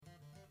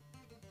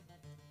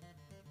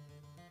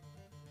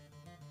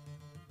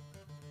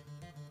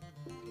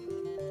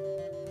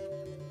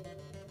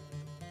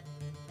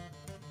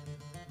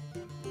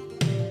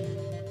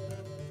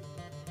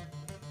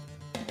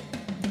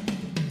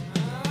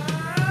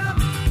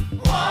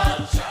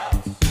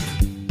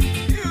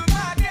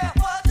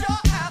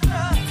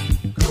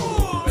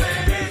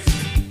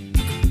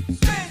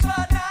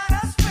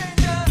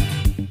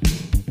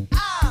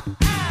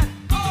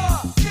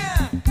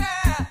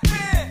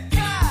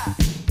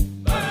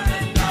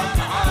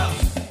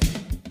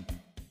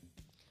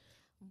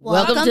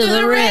Welcome to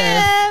the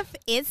Riff.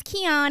 It's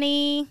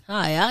Kiani.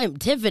 Hi, I'm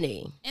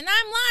Tiffany. And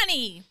I'm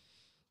Lonnie.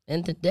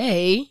 And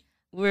today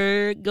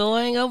we're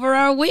going over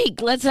our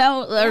week. We're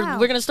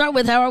going to start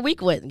with how our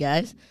week went,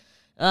 guys.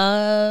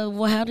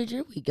 Well, how did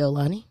your week go,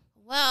 Lonnie?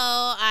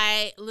 Well,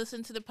 I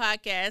listened to the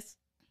podcast.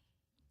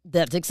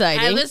 That's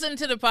exciting. I listened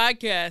to the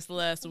podcast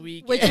last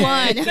week. Which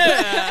one?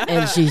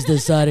 And she's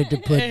decided to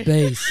put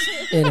bass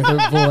in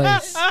her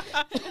voice.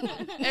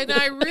 And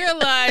I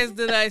realized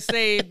that I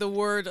say the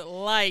word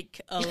like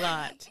a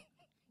lot.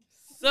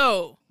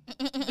 So,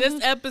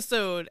 this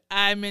episode,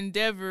 I'm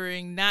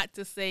endeavoring not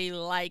to say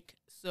like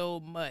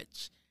so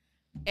much.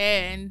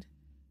 And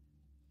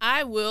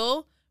I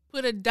will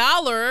put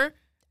 $1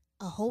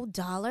 A whole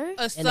dollar?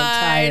 aside An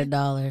entire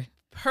dollar.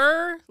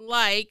 per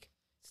like,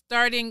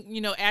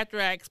 starting, after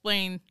I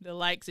explain the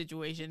like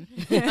situation.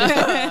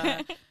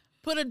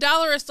 Put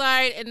 $1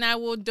 aside and I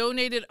will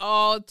donate it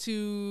all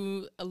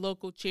to a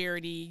local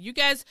charity. You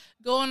guys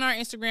go on our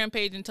Instagram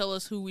page and tell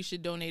us who we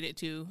should donate it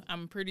to.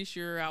 I'm pretty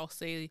sure I'll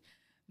say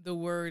the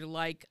word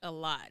like a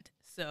lot.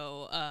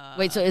 So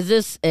Wait, so is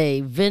this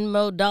a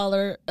Venmo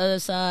dollar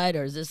aside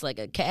or is this like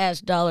a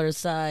cash dollar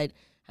aside?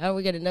 How are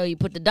we going to know you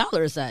put the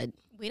dollar aside?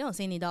 We don't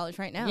see any dollars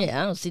right now.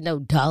 Yeah, I don't see no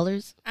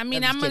dollars. I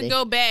mean, I'm I'm just going to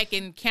kidding. go back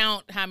and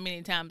count how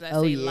many times I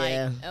Oh, say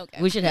yeah. like.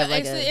 Okay. We should have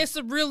like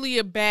It's really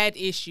a bad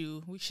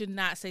issue. We should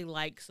not say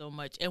like so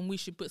much, and we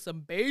should put some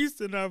bass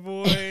in our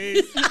voice.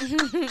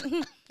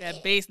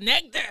 That bass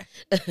nectar.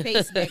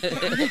 Facebook.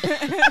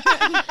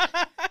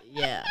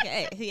 Yeah,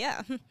 Okay,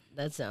 yeah.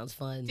 that sounds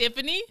fun.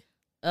 Tiffany?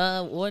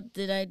 What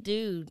did I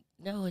do?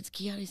 No, it's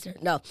Kiani's turn.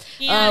 No.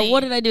 Kiani. What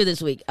did I do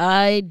this week?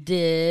 I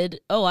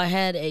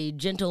had a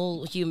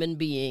gentle human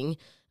being,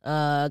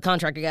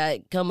 contractor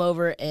guy, come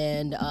over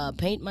and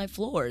paint my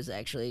floors,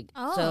 actually.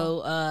 Oh.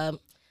 So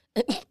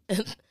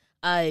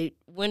I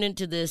went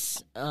into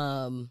this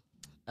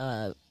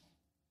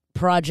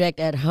project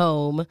at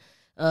home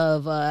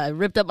of I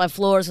ripped up my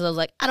floors because I was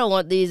like, I don't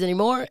want these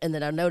anymore. And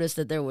then I noticed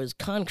that there was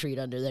concrete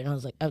under there. And I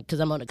was like, because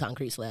I'm on a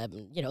concrete slab.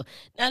 And,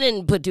 I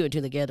didn't put two and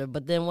two together.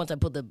 But then once I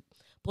pull the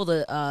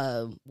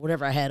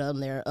whatever I had on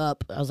there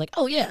up, I was like,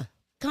 oh, yeah,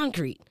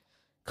 concrete.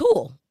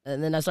 Cool.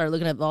 And then I started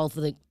looking at all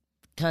the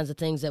kinds of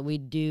things that we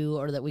do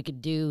or that we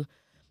could do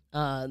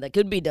that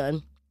could be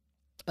done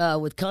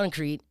with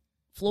concrete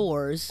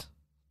floors.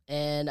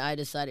 And I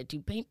decided to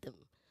paint them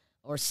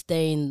or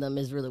stain them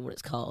is really what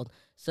it's called.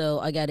 So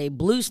I got a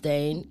blue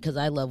stain because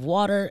I love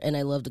water and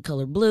I love the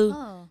color blue.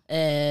 Oh.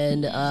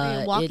 And So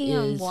you're walking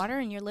on is- water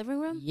in your living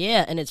room?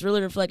 Yeah, and it's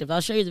really reflective.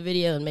 I'll show you the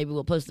video, and maybe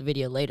we'll post the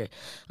video later.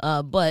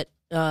 But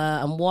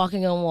I'm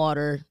walking on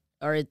water,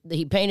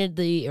 he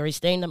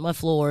stained up my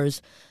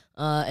floors,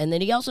 and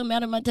then he also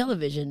mounted my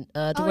television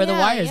to Oh, where the yeah,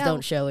 wires yeah.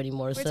 don't show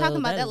anymore. We so were talking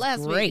about that is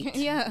last great. week.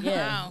 Yeah.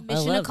 Yeah, Wow. I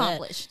Mission love that.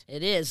 accomplished.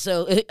 It is.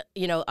 So,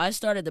 I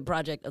started the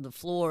project of the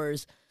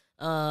floors.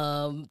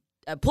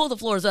 I pulled the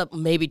floors up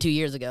maybe 2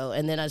 years ago,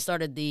 and then I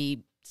started the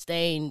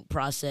stain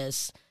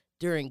process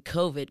during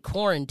COVID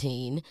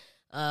quarantine.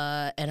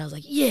 And I was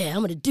like, yeah, I'm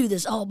going to do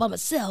this all by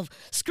myself.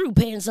 Screw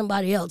paying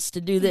somebody else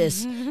to do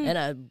this. And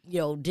I,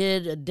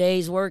 did a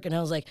day's work, and I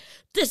was like,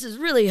 this is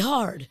really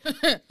hard.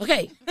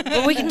 Okay,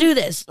 but we can do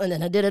this. And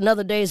then I did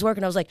another day's work,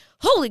 and I was like,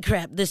 holy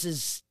crap, this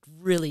is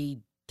really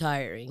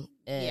tiring.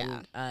 And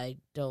Yeah. I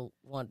don't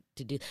want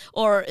to do.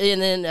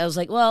 And then I was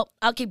like, well,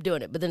 I'll keep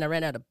doing it. But then I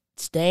ran out of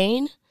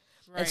stain.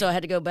 And so I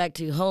had to go back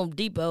to Home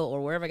Depot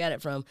or wherever I got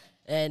it from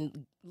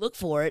and look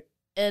for it.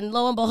 And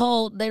lo and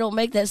behold, they don't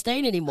make that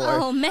stain anymore.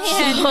 Oh, man.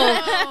 So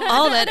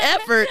all that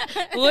effort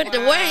went to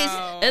Wow.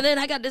 waste. And then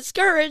I got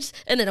discouraged.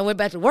 And then I went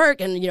back to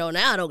work. And,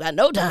 now I don't got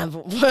no time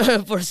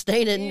for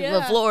staining the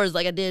Yeah. floors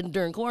like I did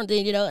during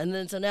quarantine, And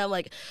then so now I'm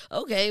like,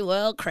 okay,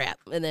 well, crap.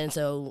 And then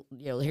so,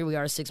 here we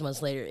are 6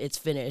 months later. It's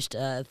finished.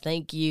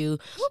 Thank you.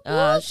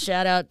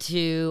 Shout out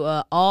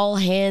to All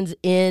Hands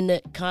in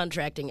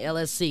Contracting,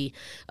 LSC.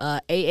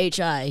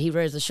 AHI. He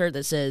wears a shirt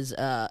that says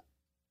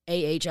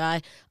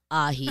AHI.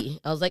 Ahi.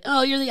 I was like,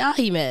 oh, you're the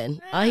Ahi man.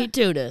 Ahi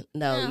Tuna.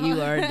 No,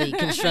 you are the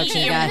construction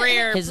Medium guy.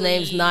 rare, His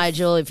name's please.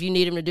 Nigel. If you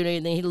need him to do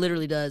anything, he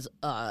literally does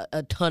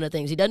a ton of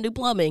things. He doesn't do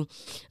plumbing,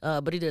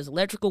 but he does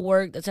electrical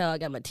work. That's how I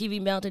got my TV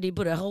mounted. He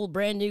put a whole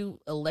brand new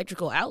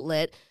electrical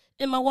outlet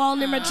in my wall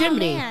near my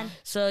chimney. man.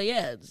 So,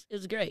 yeah,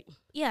 it's great.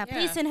 Yeah, please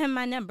Yeah. send him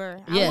my number.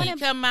 Yeah. I He want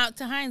to. come out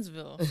to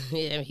Hinesville.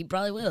 Yeah, he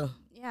probably will.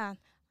 Yeah.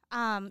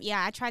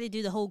 I tried to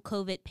do the whole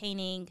COVID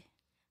painting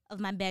of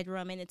my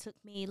bedroom, and it took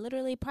me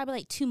literally probably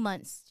like 2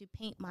 months to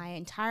paint my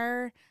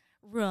entire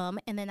room.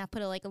 And then I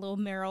put a little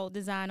mural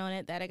design on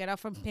it that I got off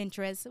from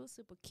Pinterest. It was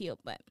super cute,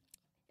 but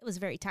it was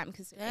very time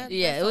consuming.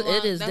 Yeah,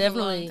 it is that's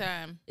definitely- a long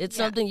time. It's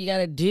Yeah. something you got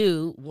to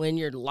do when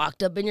you're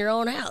locked up in your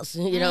own house.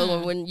 When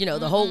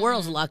the whole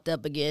world's locked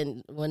up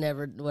again.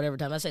 Whatever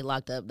time I say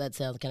locked up, that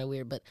sounds kind of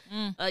weird. But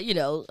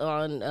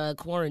on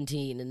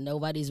quarantine and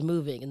nobody's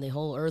moving, and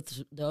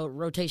the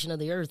rotation of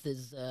the earth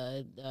is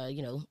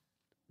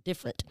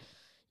different.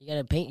 You got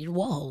to paint your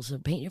walls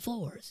and paint your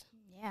floors.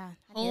 Yeah.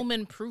 I did Home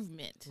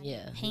improvement.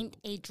 Yeah. paint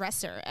a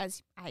dresser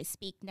as I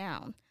speak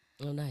now.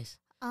 Oh, nice.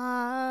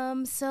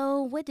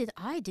 So what did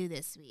I do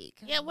this week?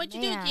 Yeah, what'd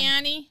you Man. do,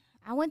 Gianni?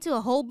 I went to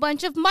a whole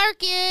bunch of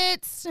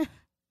markets.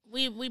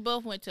 We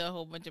both went to a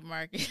whole bunch of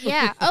markets.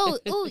 Yeah. Oh,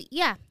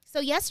 yeah. So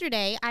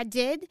yesterday I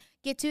did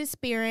get to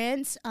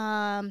experience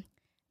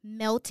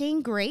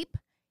Melting Grape.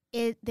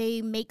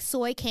 They make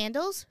soy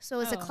candles, so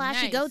it's a Oh,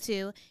 class you go nice.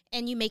 to,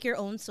 and you make your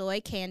own soy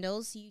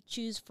candles. You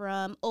choose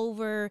from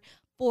over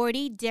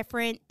 40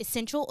 different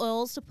essential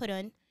oils to put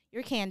on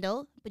your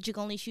candle, but you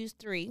can only choose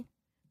 3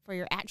 for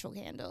your actual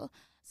candle.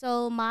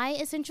 So my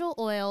essential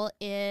oil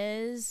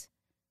is,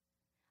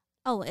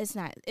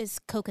 it's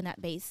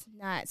coconut based,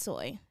 not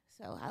soy.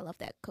 So I love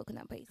that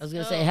coconut base. I was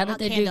gonna Oh, say, how did hot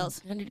they candles.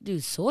 do? How did they do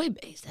soy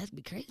based? That'd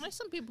be crazy. There's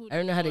some people. I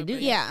don't know how they do it.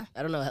 that. Yeah.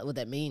 I don't know what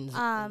that means.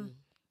 Um, in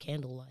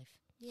candle life.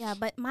 Yeah,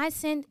 but my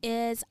scent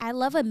is, I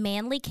love a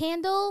manly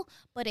candle,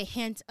 but a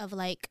hint of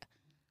like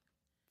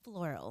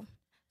floral.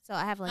 So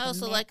I have like Oh,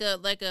 so like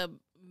a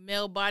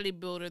male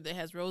bodybuilder that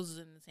has roses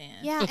in his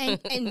hand. yeah,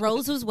 and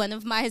rose was one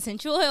of my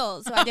essential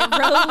oils. So I did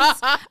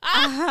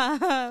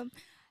rose,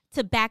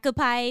 tobacco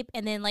pipe,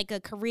 and then like a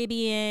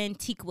Caribbean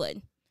teak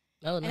wood.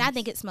 Oh, And I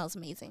think it smells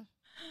amazing.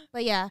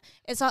 But yeah,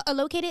 it's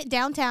located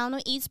downtown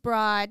on East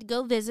Broad.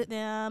 Go visit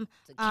them.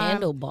 it's a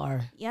candle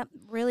bar. Yep,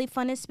 really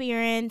fun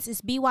experience.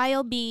 It's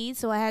BYOB,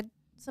 so I had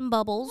some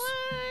bubbles,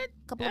 What?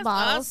 a couple That's of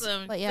bottles.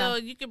 awesome. But yeah, So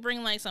you could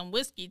bring like some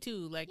whiskey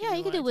too. Like Yeah, if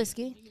you could do wanted to.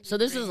 whiskey. You could So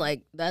do this is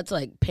drink. that's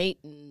like paint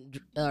and,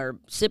 or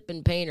sip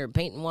and paint or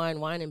paint and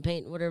wine and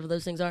paint, whatever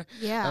those things are.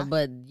 yeah.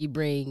 But you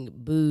bring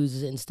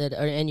booze instead,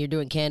 and you're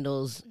doing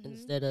candles Mhm.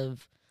 instead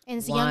of And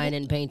it's wine a young,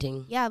 and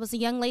painting. yeah, it was a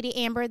young lady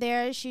Amber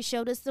there. She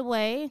showed us the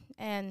way,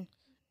 and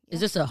Is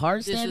this a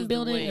hard This is stand the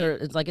building, way. or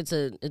it's like it's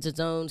its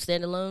own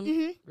standalone?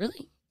 mhm.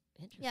 Really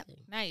interesting.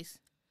 Nice.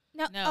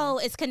 No, No. oh,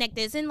 it's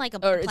connected. It's in like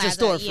a Or it's a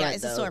plaza. storefront. Yeah,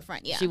 it's though. a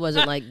storefront. Yeah. She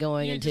wasn't like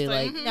going You're into just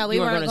like, like mhm. No, we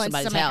you weren't going to going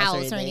to somebody's somebody's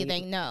house house or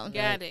anything. No,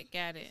 Got it.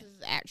 Got it. this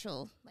is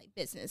actual like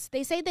business.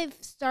 They say they've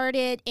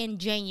started in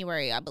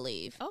January, I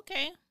believe,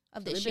 Okay.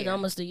 of It's this been year.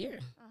 almost a year.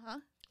 Uh-huh.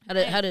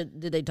 How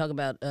did they talk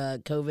about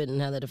COVID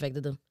and how that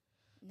affected them?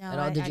 No, At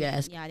all, did you didn't-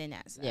 ask? Yeah, I didn't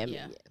ask. That.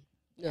 Yeah, Yeah.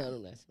 No, I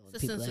don't ask It's a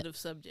people that. sensitive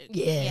subject.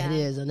 Yeah, Yeah. it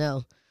is. I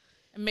know,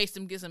 It makes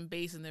them get some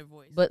bass in their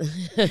voice. but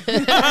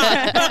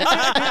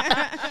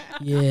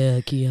yeah,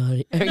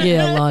 Keanu,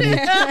 yeah, Lonnie,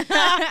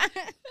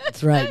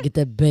 that's right. Get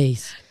that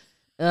bass.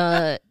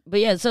 But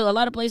yeah, so a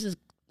lot of places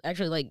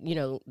actually, like, you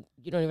don't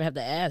even have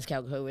to ask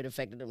how COVID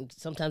affected them.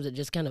 Sometimes it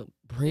just kind of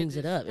brings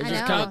it up. It I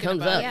just know. kind of Talking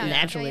comes about up it, yeah.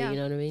 naturally. Yeah, yeah. You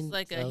know what I mean? It's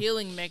like a So,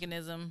 healing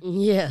mechanism.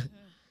 yeah.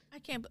 I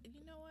can't.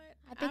 You know what?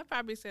 I think- I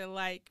probably said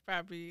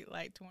probably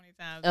like 20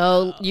 times.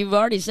 Oh, now. you've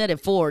already said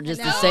it 4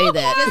 just to No. say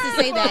that. Just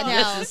to say that,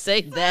 Just no. to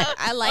say that.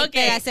 I liked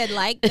Okay. it. I said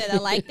liked it. I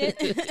liked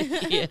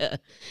it. Yeah.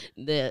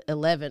 The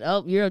 11.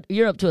 Oh,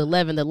 you're up to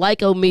 11. The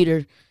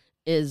lycometer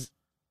is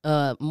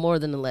more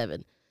than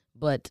 11.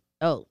 But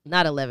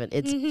not 11.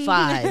 It's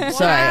 5.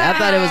 Sorry. I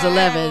thought it was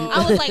 11.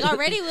 I was like,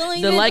 already we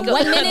only The been lyco-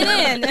 1 minute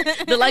in.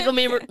 The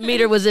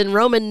lycometer was in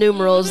Roman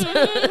numerals.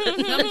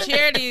 Some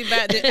charity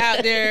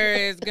out there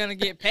is gonna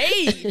get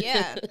paid.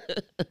 Yeah.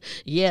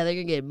 Yeah, they're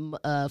going to get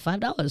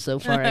 $5 so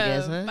far, I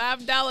guess, huh?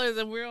 $5,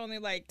 and we're only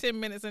like 10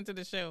 minutes into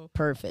the show.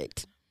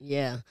 Perfect.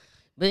 Yeah.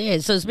 But yeah,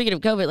 so speaking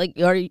of COVID, like,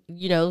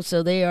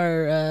 so they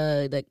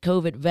are that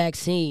COVID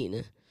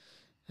vaccine.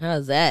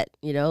 How's that?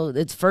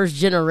 It's first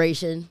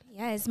generation.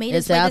 Yeah, it's made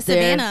It's its way to out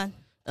there. Savannah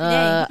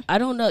today. I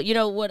don't know. You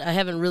know what? I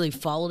haven't really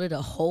followed it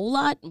a whole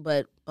lot,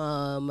 but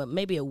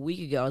maybe a week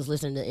ago I was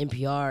listening to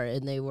NPR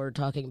and they were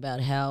talking about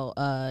how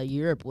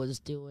Europe was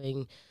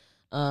doing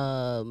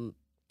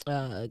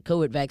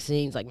COVID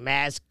vaccines, like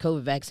mass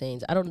COVID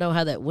vaccines. I don't know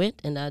how that went,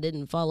 and I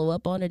didn't follow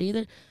up on it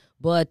either.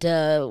 But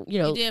You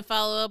didn't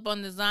follow up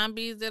on the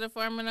zombies that are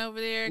farming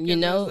over there. 'Cause You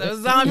know, there's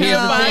a zombie here's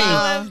the thing.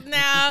 apocalypse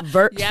now.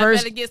 Y'all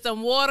first, better get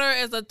some water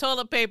and some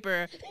toilet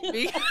paper.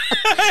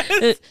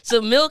 Because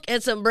some milk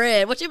and some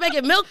bread. What you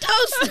making, milk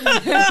toast?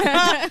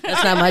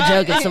 That's not my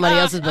joke. It's somebody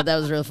else's, but that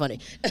was real funny.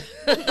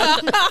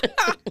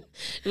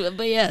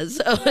 But yeah,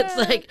 so it's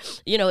like,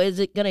 is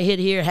it gonna hit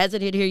here? Has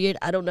it hit here yet?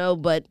 I don't know,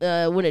 but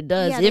when it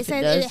does, Yeah, they if it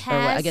said does, it or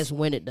I has- guess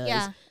when it does,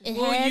 Yeah. It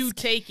will has, you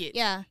take it?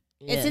 yeah.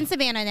 Yeah. It's in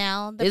Savannah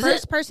now. The Is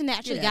first it? person that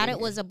actually Get got outta it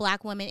here. was a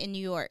black woman in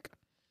New York.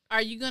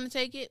 Are you gonna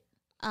take it?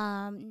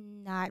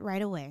 Not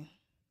right away.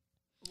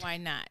 Why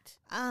not?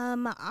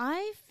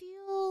 I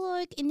feel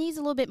like it needs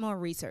a little bit more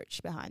research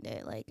behind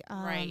it. Like,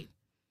 Right.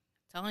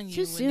 Telling you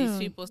too when soon. these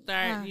people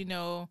start,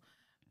 Yeah.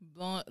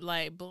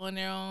 blowing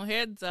their own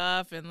heads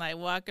off and like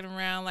walking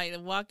around like the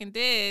Walking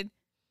Dead,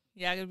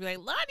 y'all gonna be like,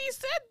 Lonnie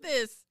said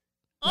this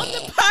on the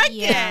podcast.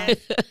 Yeah.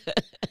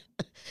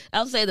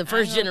 I'll say the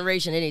first gonna-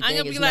 generation anything I'm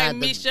gonna is be like not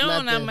the, Michonne. not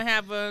I'm the- gonna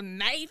have a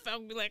knife. I'm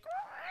gonna be like,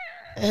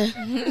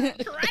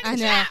 I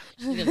know.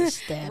 She's gonna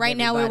stab Right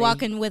now we're everybody.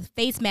 walking with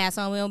face masks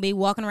on. We don't be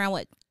walking around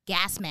with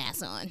gas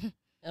masks on.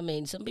 I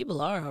mean, some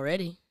people are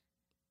already.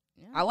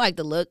 Yeah. I like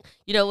the look.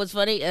 You know what's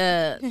funny?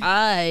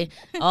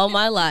 All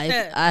my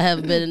life, I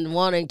have been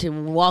wanting to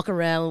walk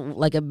around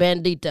like a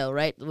bandito,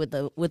 right? With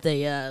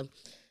a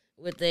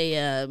with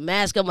a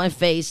mask on my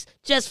face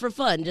just for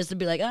fun, just to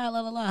be like, la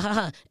la la, ha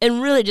ha,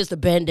 and really just a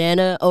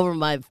bandana over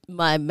my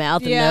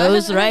mouth and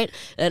nose, right?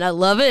 And I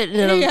love it.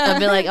 And I've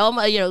been like, oh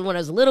my, when I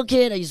was a little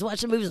kid, I used to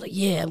watch the movies like,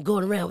 yeah, I'm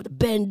going around with a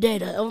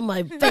bandana over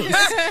my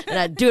face, and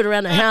I'd do it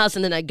around the house,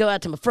 and then I'd go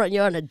out to my front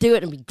yard and I'd do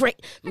it and it'd be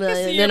great. And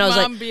then I was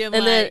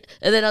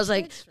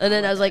like, and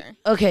then I was like,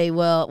 okay,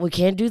 well, we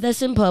can't do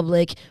this in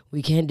public.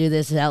 We can't do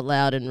this out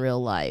loud in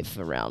real life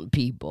around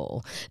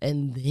people.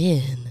 And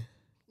then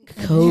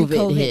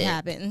COVID hit.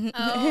 happened.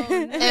 Oh, no.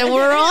 And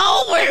we're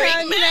all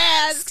wearing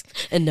masks.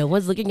 And no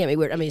one's looking at me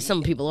weird. I mean,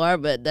 some people are,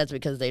 but that's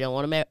because they don't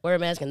want to wear a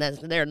mask, and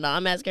they're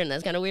non-masker, and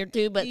that's kind of weird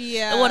too. But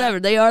whatever,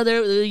 they are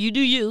there. You do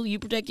you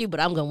protect you, but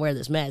I'm going to wear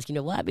this mask. You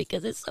know why?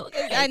 Because it's so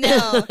good. I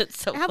know. It's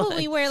so How about fun.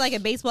 we wear like a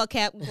baseball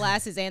cap,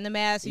 glasses, and the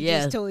mask? You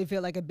just totally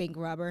feel like a bank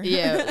robber.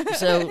 Yeah,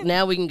 so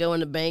now we can go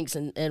into banks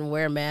and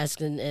wear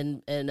masks and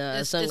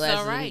sunglasses. It's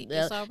all right.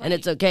 It's all right. And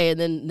it's okay. And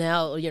then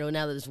now,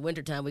 now that it's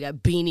wintertime, we got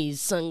beanies,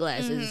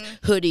 sunglasses,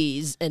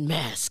 hoodies, and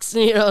masks.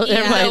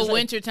 Everybody's like,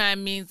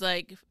 wintertime means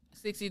like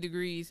 60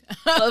 degrees.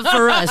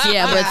 for us,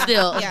 but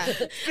still. Yeah.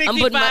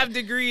 65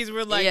 degrees,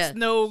 we're like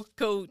snow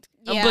coat.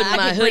 I'm putting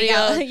my hoodie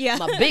on,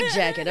 my big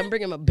jacket. I'm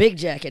bringing my big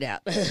jacket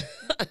out.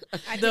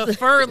 The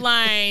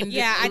fur-lined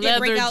I did leather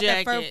bring out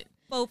jacket. the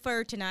faux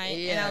fur tonight,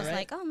 and I was right?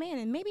 like, oh man,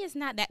 and maybe it's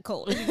not that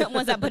cold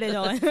once I put it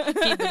on.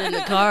 Keep it in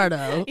the car,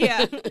 though.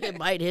 Yeah. It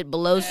might hit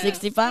below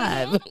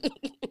 65.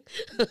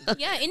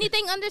 Yeah,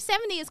 anything under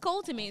 70 is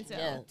cold to me.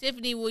 So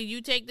Tiffany, will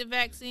you take the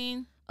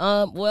vaccine?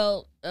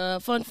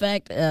 Fun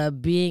fact,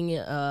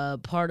 being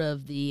part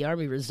of the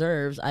Army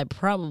Reserves, I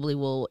probably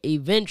will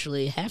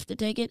eventually have to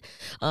take it.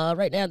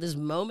 Right now, at this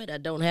moment, I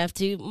don't have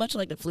to. Much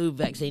like the flu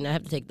vaccine, I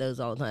have to take those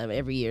all the time,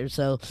 every year.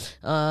 So,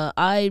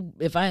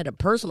 if I had a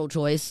personal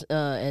choice,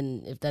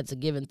 and if that's a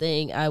given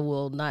thing, I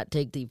will not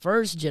take the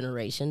first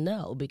generation,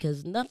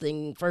 because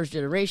nothing first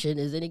generation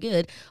is any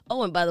good.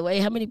 Oh, and by the way,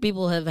 how many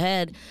people have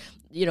had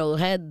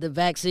the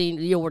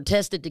vaccine, were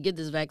tested to get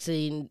this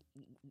vaccine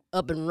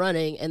up and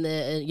running, and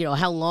then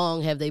how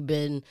long have they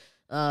been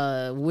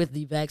with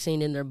the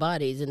vaccine in their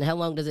bodies, and how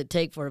long does it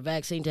take for a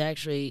vaccine to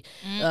actually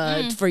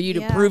for you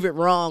to prove it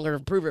wrong or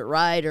prove it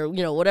right, or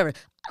whatever?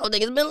 I don't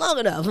think it's been long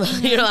enough.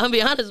 I'll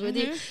be honest with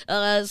you.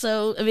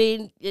 So I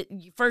mean,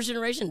 first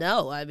generation,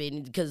 no. I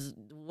mean, because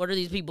what are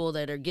these people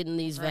that are getting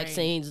these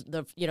vaccines?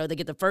 They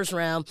get the first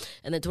round,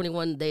 and then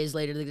 21 days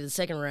later they get the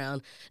second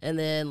round, and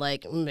then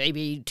like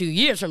maybe 2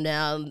 years from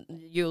now,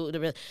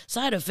 the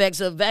side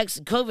effects of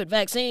COVID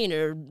vaccine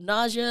are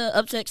nausea,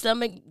 upset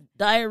stomach,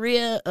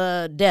 diarrhea,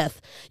 death.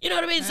 You know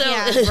what I mean? So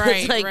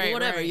it's like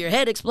whatever. Right. Your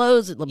head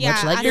explodes, much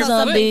like your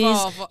zombies.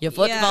 Your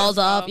foot falls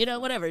off.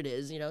 Whatever it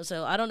is.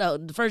 So I don't know.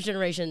 The first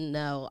generation,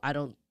 no, I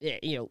don't.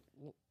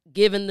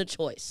 Given the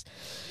choice,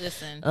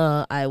 listen,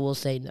 I will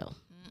say no.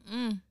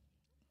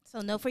 So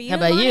no for you. How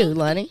about you,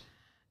 Lonnie?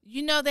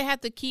 They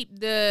have to keep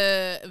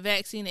the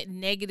vaccine at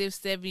negative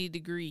 70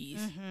 degrees.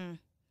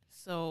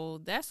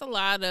 So that's a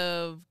lot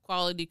of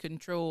quality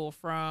control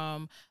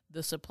from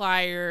the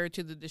supplier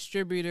to the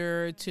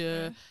distributor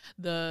to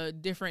the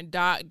different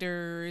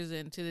doctors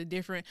and to the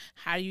different.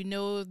 How do you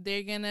know if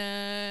they're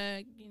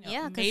gonna?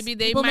 Maybe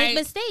they might make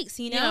mistakes.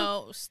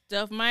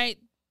 Stuff might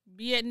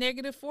be at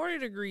negative 40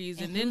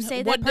 degrees, and then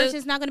say that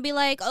person's not going to be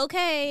like,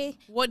 okay,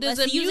 what does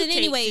it use it mutate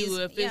anyways?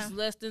 to if it's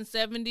less than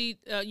 70?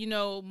 At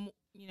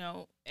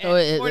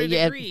So 40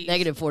 at degrees.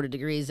 negative 40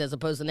 degrees as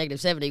opposed to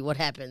negative 70, what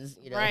happens?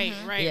 Right.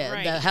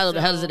 How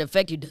does it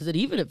affect you? Does it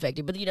even affect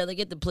you? But they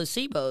get the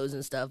placebos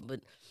and stuff.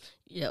 But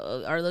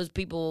are those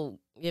people,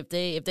 if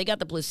they got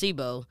the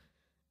placebo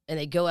and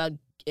they go out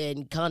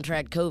and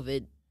contract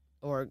COVID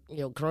or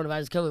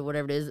coronavirus, COVID,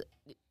 whatever it is,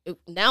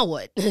 now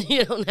what?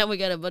 Now we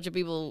got a bunch of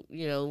people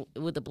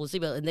with the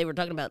placebo, and they were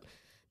talking about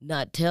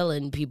not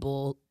telling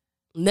people,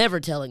 never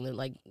telling them,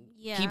 like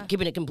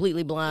keeping it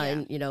completely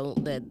blind.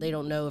 That they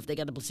don't know if they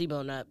got the placebo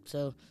or not.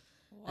 So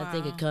I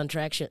think a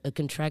contraction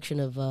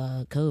of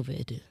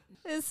COVID.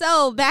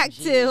 So back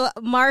to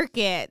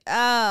market.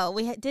 Oh,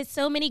 we did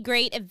so many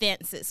great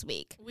events this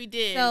week. We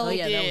did. So, we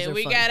that did. was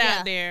We fun. got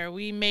out there.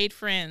 We made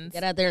friends.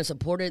 Got out there and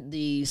supported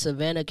the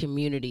Savannah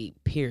community,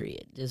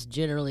 period. Just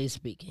generally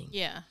speaking.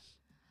 Yeah.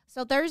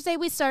 So Thursday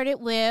we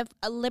started with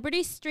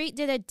Liberty Street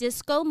did a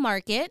disco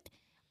market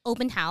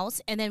open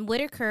house, and then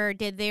Whitaker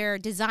did their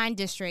design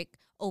district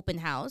open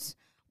house.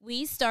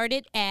 We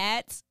started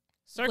at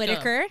Circa.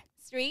 Whitaker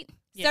Street,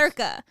 Yes.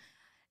 Circa.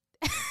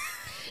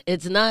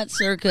 It's not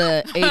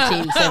circa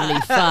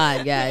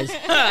 1875, guys,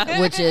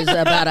 which is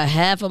about a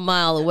half a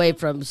mile away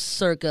from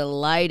Circa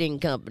Lighting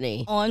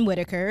Company. On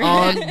Whitaker.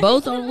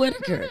 Both on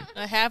Whitaker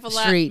A half a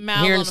Street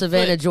mile here on in the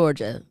Savannah, foot.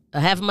 Georgia.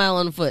 A half a mile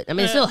on foot. I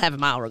mean, still half a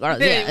mile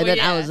regardless. Yeah, and Well, then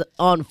I yeah. was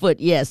on foot,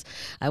 yes.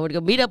 I would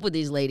go meet up with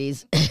these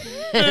ladies.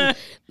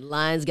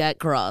 Lines got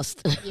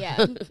crossed. Yeah.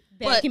 Bad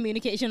But-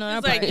 communication on our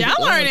It's like, part.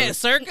 y'all aren't at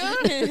Circa?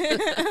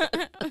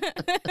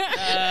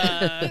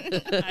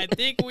 I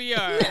think we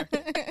are.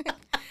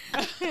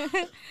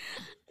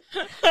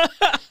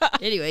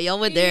 Anyway, y'all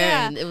went there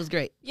Yeah. and it was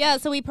great. Yeah,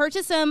 so we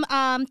purchased some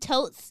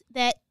totes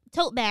that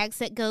tote bags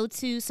that go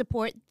to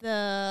support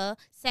the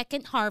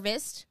Second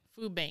Harvest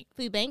Food bank.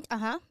 Food Bank.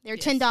 They're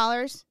Yes.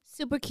 $10.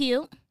 Super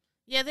cute.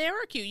 Yeah, they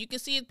are cute. You can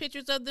see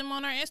pictures of them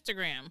on our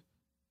Instagram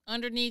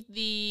underneath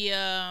the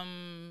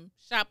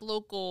shop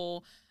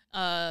local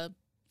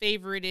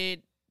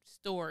favorited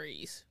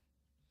stories.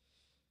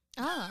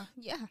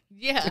 Yeah.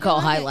 Yeah. They're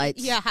called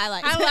highlights. Yeah,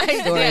 highlights.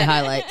 Highlights. Story Yeah.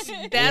 highlights.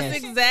 That's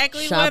Yes.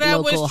 exactly Shop what I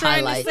local was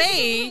trying highlights. to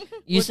say.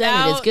 You said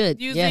it. It's without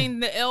good. Yeah. Using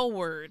the L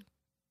word.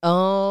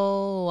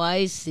 Oh,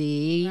 I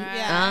see.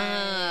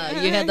 Right.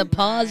 You had to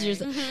pause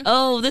yourself.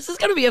 Oh, this is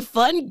gonna be a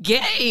fun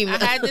game. I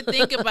had to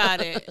think about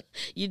it.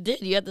 You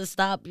did. You had to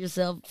stop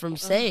yourself from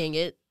saying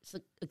it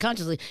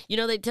consciously. You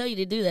know, they tell you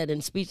to do that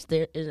in speech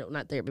therapy,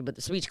 not therapy, but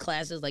the speech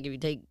classes. Like if you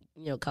take,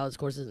 college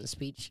courses in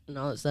speech and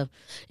all that stuff,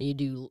 and you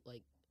do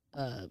like,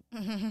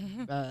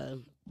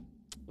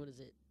 what is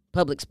it?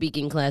 Public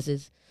speaking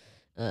classes.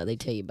 They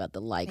tell you about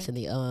the likes and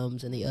the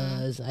ums and the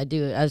uhs. I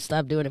do it. I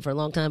stopped doing it for a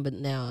long time, but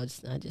now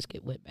I just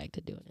went back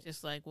to doing it.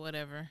 Just like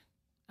whatever.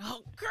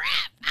 Oh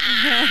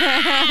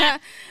crap!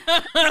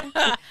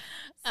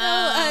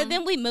 So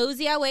then we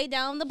mosey our way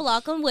down the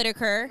block on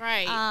Whitaker.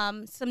 Right.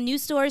 Some new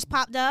stores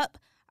popped up.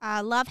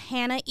 Love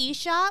Hannah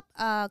E-Shop,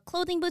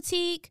 clothing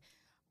boutique.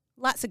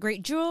 Lots of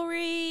great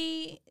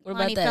jewelry. What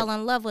about Lonnie that? fell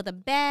in love with a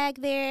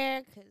bag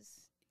there because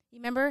you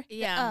remember?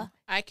 Yeah,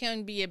 I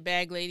can be a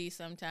bag lady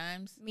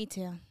sometimes. Me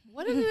too.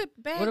 What did the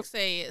bag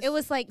say? It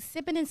was like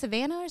sipping in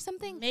Savannah or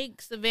something.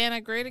 Make Savannah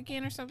great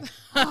again or something.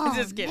 Oh, I'm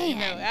just kidding.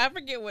 man. No, I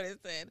forget what it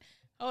said.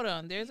 Hold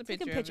on, there's a Take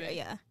picture. a picture, of it.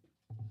 yeah.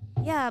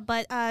 Yeah,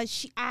 but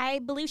I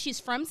believe she's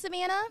from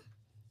Savannah.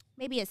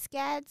 Maybe a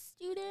SCAD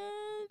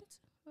student.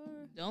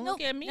 Don't Nope,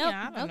 look at me. nope,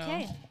 I don't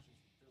okay. know.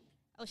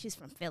 Oh, she's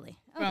from Philly.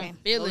 From Okay.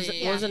 Philly.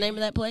 What was the name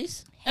of that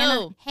place?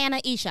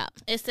 Hannah E-Shop.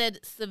 It said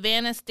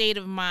Savannah State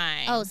of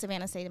Mind. Oh,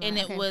 Savannah State of Mind.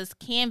 and okay. it was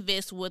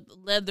canvas with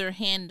leather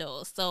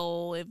handles.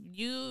 So if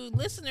you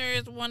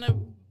listeners want to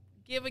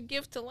give a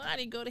gift to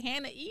Lonnie, go to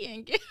Hannah E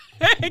and get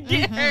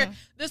her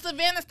the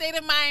Savannah State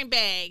of Mind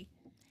bag.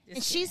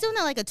 And she's doing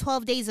like a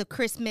 12 days of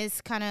Christmas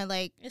kind of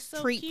like It's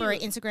so treat for her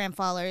cute. Instagram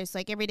followers.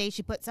 Like every day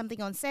she put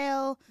something on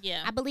sale.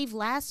 Yeah. I believe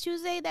last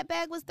Tuesday that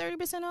bag was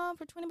 30%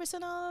 off or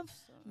 20% off.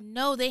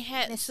 No, they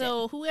had Missed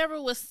whoever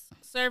was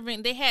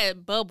serving, they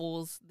had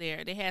bubbles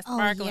there. They had Oh,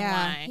 sparkling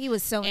yeah. wine. He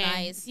was so And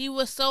nice. He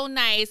was so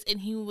nice, and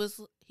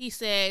he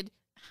said,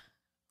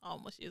 I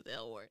almost used the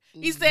L word.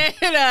 He said,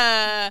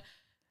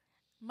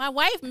 my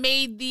wife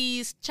made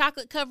these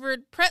chocolate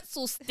covered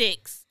pretzel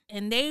sticks,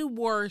 and they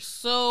were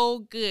so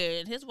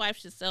good. His wife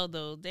should sell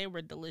those. They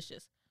were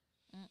delicious.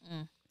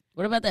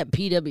 What about that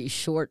PW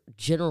Short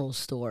General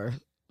Store?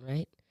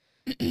 Right?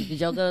 Did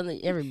y'all go in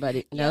the,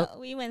 everybody? No. Yeah,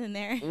 we went in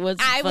there. What's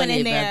I went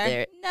funny in about there.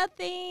 there?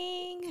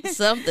 Nothing.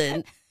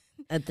 Something.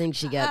 I think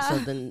she got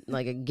something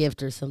like a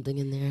gift or something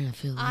in there. I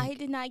feel I like.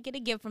 did not get a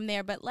gift from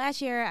there, but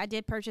last year I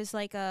did purchase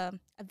like a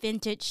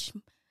vintage,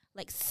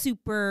 like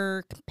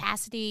super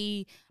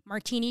capacity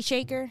martini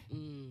shaker.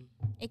 Mm.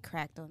 It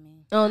cracked on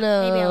me. Oh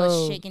no! Maybe I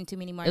was shaking too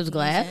many It martinis. was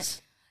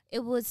glass. It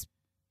was.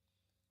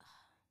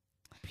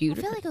 Pewter.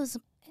 I feel like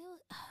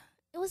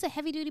it was a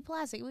heavy duty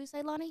plastic. What you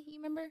say, Lonnie? You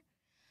remember?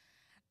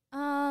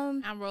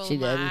 I'm She rolling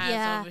my didn't. eyes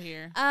Yeah. over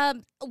here.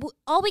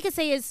 All we could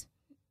say is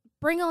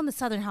bring on the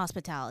Southern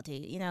hospitality.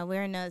 You know,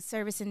 we're in the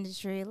service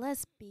industry.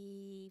 Let's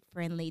be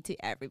friendly to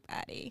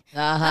everybody.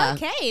 Uh-huh.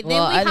 Okay, then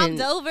Well, we I hopped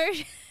didn't- over.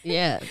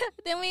 Yeah.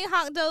 Then we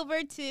hopped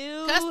over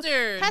to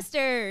Custard.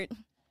 Custard.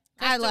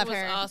 I Custard love was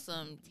her.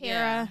 awesome.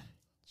 Tara.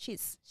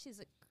 She's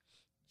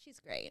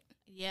great.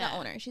 Yeah. The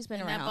owner. She's been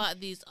And around. I bought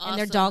these awesome And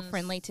they're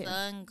dog-friendly, too.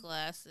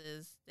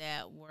 sunglasses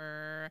that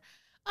were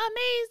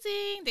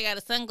amazing. They got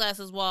a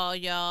sunglasses wall,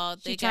 y'all.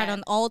 She They tried got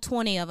on all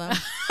 20 of them.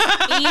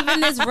 Even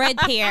this red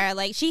pair.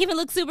 Like, she even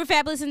looked super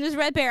fabulous in this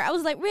red pair. I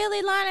was like,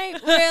 really, Lonnie?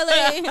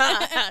 Really?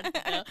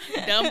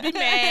 Don't be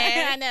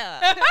mad. I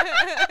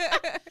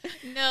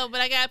know. No,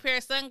 but I got a pair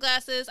of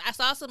sunglasses. I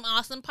saw some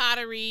awesome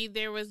pottery.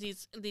 There was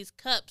these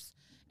cups,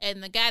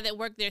 and the guy that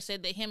worked there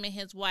said that him and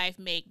his wife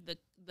make the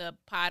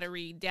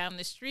pottery down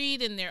the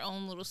street in their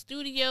own little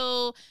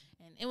studio,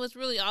 and it was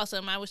really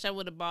awesome. I wish I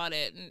would have bought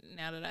it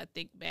now that I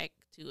think back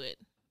to it.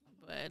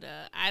 But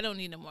I don't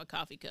need no more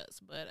coffee cups,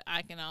 but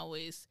I can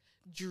always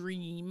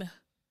dream.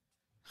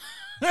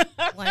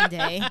 One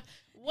day.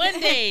 One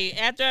day,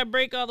 after I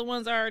break all the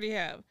ones I already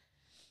have.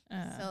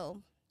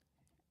 So,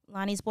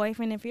 Lonnie's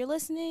boyfriend, if you're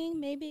listening,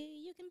 maybe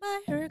you can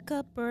buy her a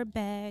cup or a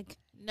bag.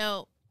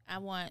 No, I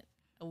want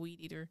a weed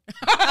eater.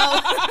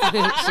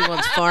 She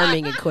wants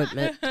farming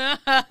equipment.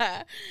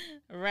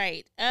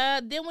 Right.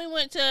 Then we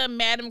went to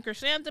Madame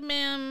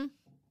Chrysanthemum.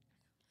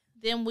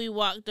 Then we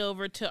walked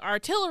over to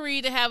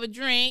Artillery to have a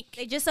drink.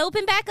 They just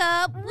opened back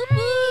up. Whoop,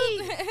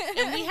 whoop.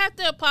 And we have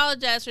to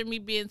apologize for me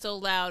being so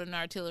loud in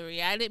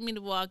Artillery. I didn't mean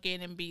to walk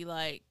in and be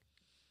like,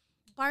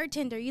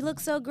 Bartender, you look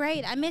so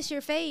great. I miss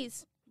your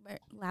face.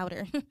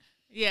 Louder.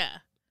 yeah,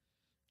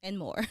 And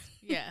more.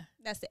 yeah.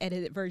 That's the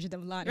edited version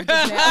of Lonnie.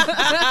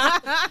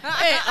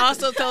 And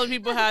also telling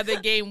people how they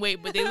gain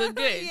weight, but they look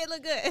good. Yeah,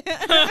 look good.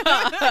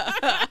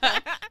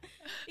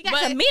 You got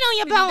But- some meat on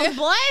your bones,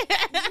 boy.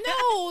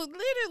 No,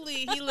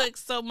 literally, he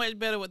looks so much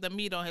better with the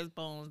meat on his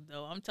bones,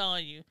 though. I'm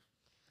telling you.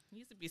 He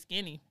used to be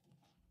skinny.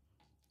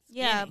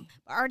 Yeah, Skinny.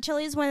 our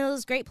Chili is one of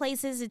those great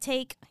places to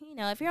take,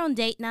 if you're on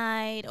date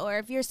night or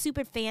if you're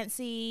super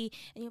fancy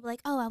and you're like,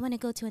 oh, I want to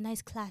go to a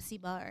nice classy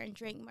bar and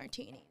drink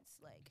martinis.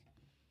 Like,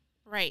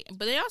 Right.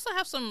 But they also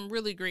have some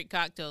really great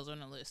cocktails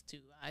on the list,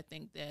 too. I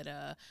think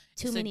that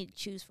too many to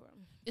choose from.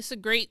 it's a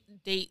great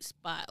date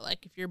spot.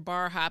 Like, if you're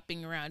bar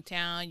hopping around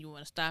town, you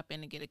want to stop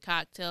in and get a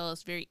cocktail.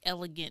 It's very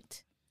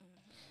elegant.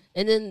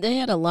 And then they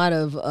had a lot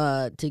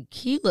of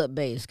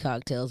tequila-based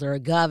cocktails or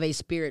agave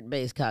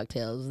spirit-based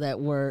cocktails that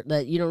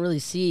you don't really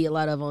see a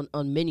lot of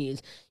on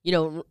menus.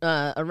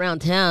 Around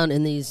town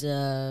in these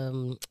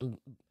bars,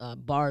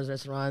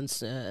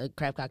 restaurants,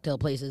 craft cocktail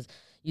places,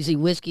 you see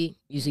whiskey,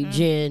 you see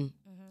gin,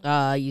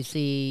 you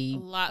see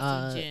Lots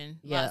of gin,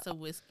 yeah. lots of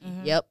whiskey.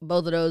 Yep,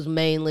 both of those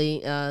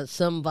mainly.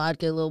 Some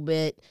vodka a little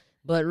bit.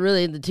 But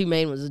really, the two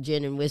main was the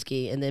gin and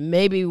whiskey, and then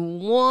maybe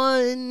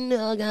one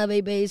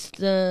agave-based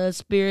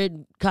spirit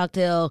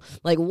cocktail,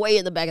 like way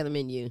in the back of the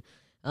menu.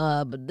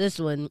 But this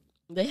one,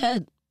 they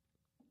had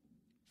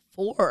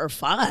 4 or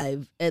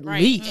 5 at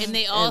Right. least, And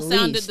they all at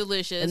sounded least.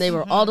 delicious. And they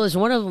were all delicious.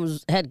 One of them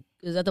is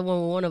that the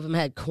one where one of them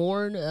had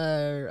corn?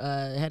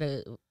 Had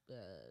a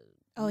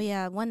Oh,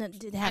 yeah, one that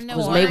did have I know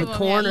was one made of with them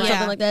corn had, or like,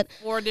 something like that.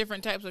 4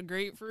 different types of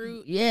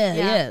grapefruit. Yeah.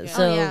 Yeah.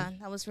 So oh, yeah,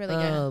 that was really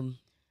good.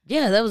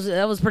 Yeah, that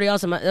was pretty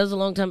awesome. That was a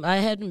long time. I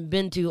hadn't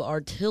been to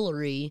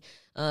Artillery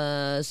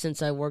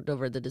since I worked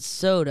over at the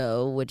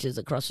DeSoto, which is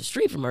across the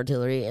street from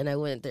Artillery, and I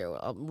went there.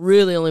 I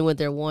really only went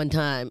there one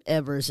time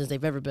ever since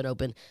they've ever been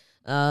open.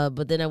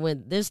 But then I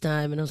went this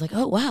time, and I was like,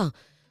 oh wow,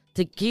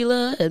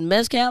 tequila and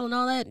mezcal and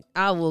all that.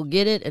 I will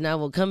get it, and I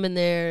will come in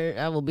there.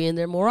 I will be in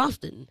there more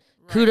often.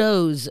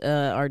 Kudos,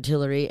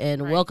 Artillery,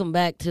 and Right. welcome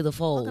back to the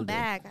fold. Welcome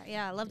back.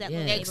 Yeah, I love that. Yeah.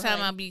 little Next time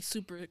I'll neighborhood. be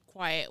super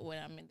quiet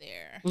when I'm in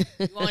there.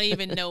 You won't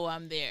even know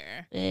I'm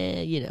there. I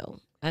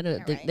don't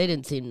Yeah, think right. they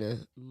didn't seem to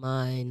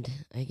mind.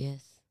 I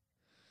guess.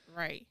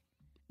 Right.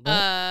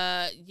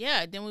 But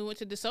Yeah, then we went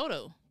to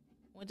DeSoto.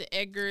 Went to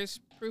Edgar's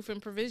Proof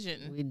and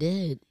Provision. we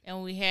did.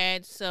 And we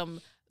had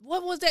some,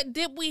 what was that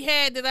dip we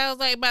had that I was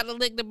like about to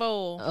lick the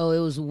bowl? Oh, it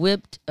was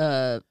whipped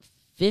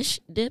fish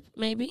dip,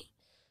 maybe,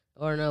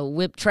 or no,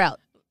 whipped trout.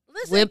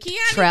 Listen, whipped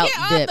Kiani, trout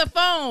get dip. off the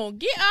phone.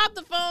 Get off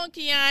the phone,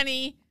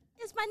 Kiani.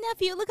 It's my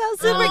nephew. Look how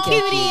super Look at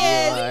cute he you.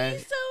 is.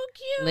 He's so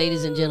cute.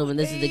 Ladies and gentlemen,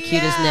 this is the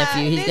cutest Yeah,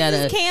 nephew. this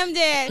is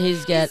Camden.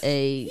 He's got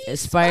a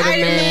Spider-Man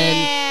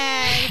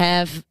Spider-Man.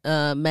 half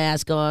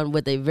mask on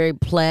with a very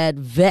plaid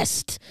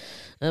vest,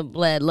 a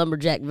plaid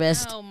lumberjack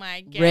vest. Oh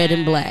my god. red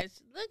and black.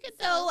 Look at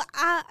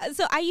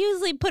So I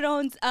usually put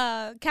on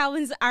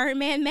Calvin's Iron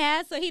Man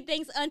mask, so he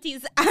thinks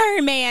Auntie's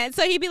Iron Man.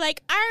 So he'd be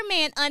like, Iron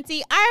Man,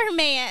 Auntie, Iron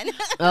Man.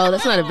 Oh,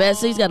 that's not a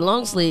vest. He's got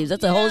long sleeves.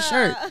 That's a whole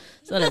shirt.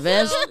 It's not a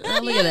vest. Oh,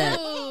 look at that.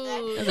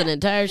 Ooh. That's an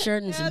entire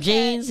shirt and some Okay.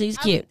 jeans. He's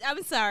cute.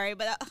 I'm sorry,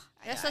 but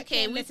That's I okay.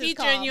 can't We miss his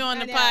featuring call. you on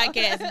I the know.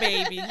 podcast,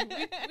 baby.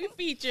 We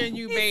featuring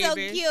you, He's so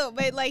baby. cute,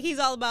 but like he's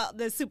all about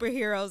the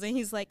superheroes, and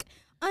he's like,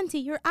 Auntie,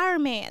 you're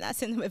Iron Man. I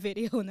sent him a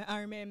video in the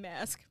Iron Man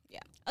mask. Yeah,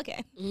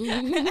 okay.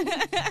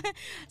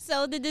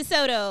 So the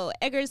DeSoto,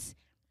 Edgar's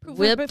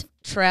Whipped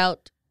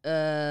trout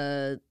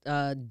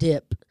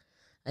dip.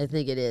 I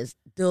think it is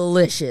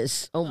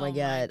delicious. Oh my Oh my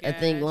god! I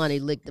think gosh. Lonnie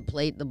licked the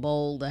plate, the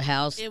bowl, the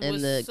house, It and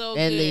was the so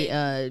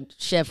the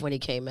chef when he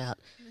came out.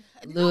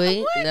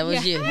 Louis, that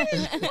was you. No,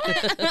 because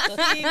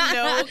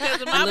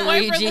my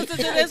Luigi. boyfriend listens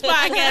to this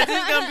podcast.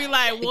 He's gonna be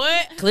like,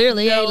 "What?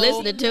 Clearly, No, ain't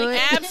listening to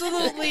it.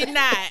 Absolutely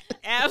not.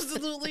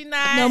 Absolutely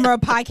not. No more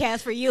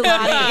podcast for you,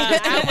 Lonnie.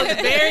 I was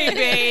very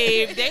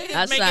babe. They just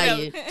I make saw it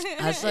you.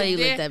 up. I saw you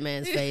lick that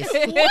man's face.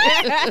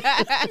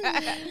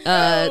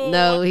 No.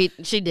 No,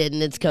 she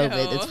didn't. It's COVID.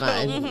 No. It's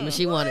fine. But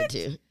she wanted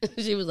to.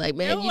 She was like,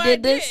 "Man, No, you I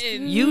did this.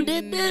 didn't. You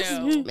did this.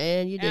 No.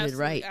 Man, you did it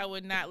Absolutely, right." I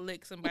would not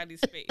lick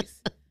somebody's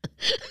face.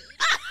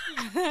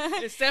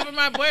 Except for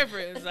my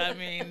boyfriends. I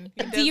mean,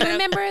 he Do you does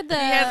have- remember He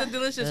has a the?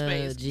 delicious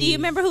face. Do you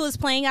remember who was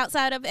playing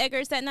outside of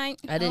Edgar's that night?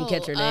 I didn't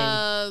catch her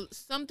name.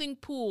 Something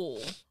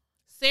Poole.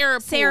 Sarah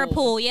Poole. Sarah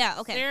Poole. Yeah.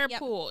 Okay. Sarah Yep.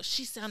 Poole.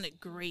 She sounded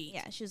great.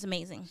 Yeah, she was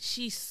amazing.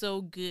 She's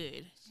so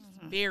good.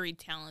 She's very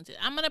talented.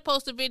 I'm gonna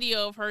post a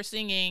video of her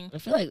singing I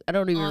feel like I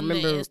don't even on the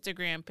remember.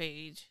 Instagram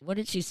page. What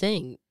did she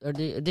sing? Or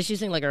did she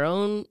sing like her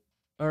own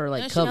or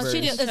like No, she- covers?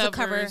 she did- It's a cover,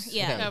 covers,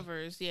 yeah.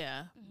 covers,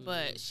 yeah.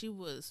 But she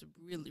was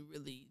really,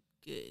 really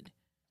good.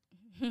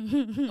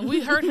 And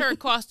we heard her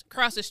across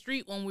the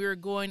street when we were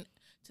going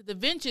to the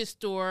vintage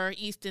store,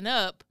 East and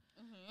Up.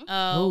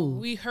 Ooh.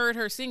 We heard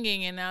her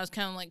singing, and I was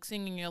kind of like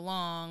singing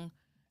along.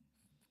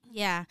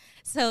 Yeah.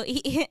 So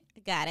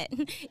got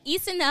it.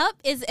 East and Up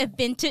is a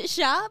vintage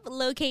shop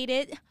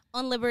located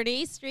on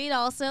Liberty Street.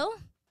 Also,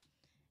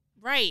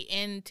 Right,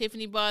 and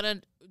Tiffany bought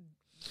a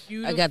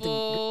I got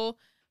beautiful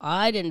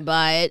I didn't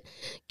buy it.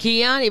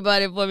 Kiani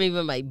bought it for me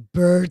for my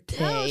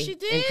birthday. Oh, she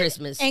did? And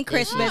Christmas. And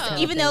Christmas, Yeah.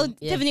 even though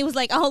Yeah. Tiffany was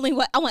like, I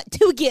want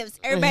 2 gifts.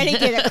 Everybody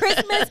get a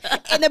Christmas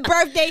and a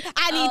birthday.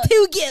 I need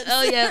 2 gifts.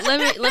 Oh yeah,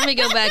 let me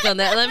go back on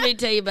that. Let me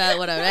tell you about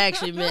what I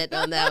actually meant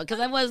on that one, because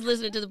I was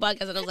listening to the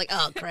podcast and I was like,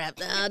 oh crap,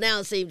 now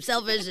it seems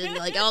selfish and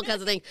like all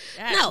kinds of things.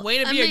 Yeah, way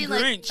to I be a mean,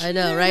 like, Grinch. I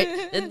know, right?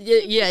 And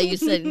yeah, you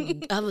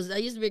said I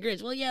used to be a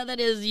Grinch. Well, yeah, that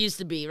is used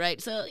to be, right?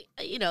 So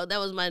that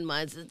was my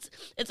mind.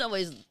 It's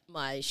always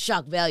my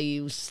shock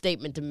value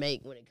statement to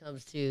make when it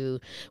comes to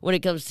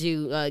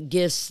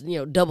gifts,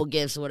 double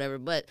gifts or whatever.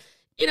 But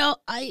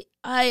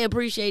I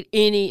appreciate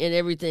any and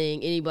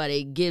everything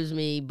anybody gives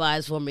me,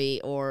 buys for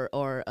me,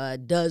 or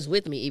does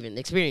with me, even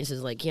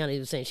experiences. Like Kiani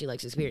was saying, she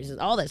likes experiences,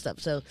 all that stuff.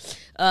 So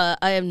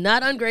I am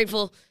not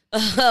ungrateful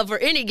for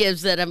any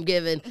gifts that I'm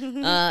given.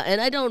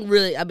 And I don't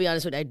really, I'll be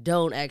honest with you, I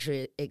don't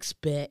actually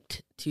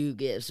expect 2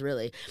 gifts,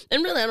 really.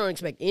 And really, I don't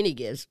expect any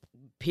gifts.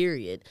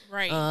 Period.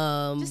 Right.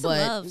 Just but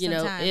love if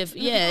sometimes.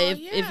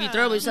 you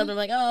throw me something, I'm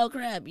like, oh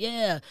crap,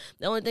 yeah.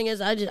 The only thing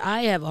is,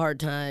 I have a hard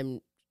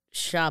time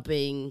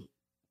shopping.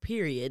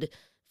 Period.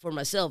 For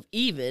myself,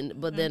 even,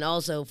 but then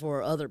also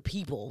for other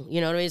people. You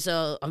know what I mean?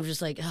 So I'm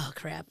just like, oh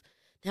crap,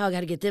 now I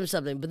got to get them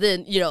something. But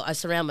then I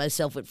surround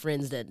myself with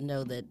friends that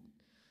know that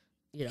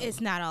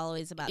It's not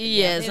always about the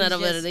yeah, gift. it's It not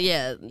was about it.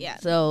 Yeah. yeah.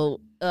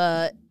 So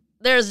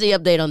there's the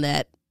update on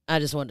that. I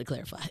just wanted to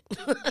clarify.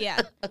 Yeah.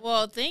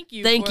 Well, thank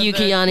you. Thank for you, the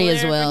Kiani,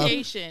 as well.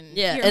 clarification.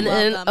 Yeah, You're and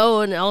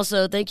welcome. and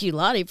also thank you,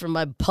 Lottie, for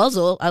my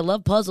puzzle. I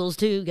love puzzles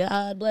too.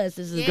 God bless.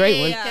 This is a great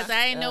one. Because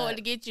I didn't know what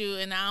to get you,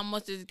 and I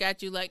almost just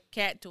got you like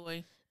cat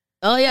toy.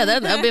 Oh yeah,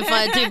 that'd be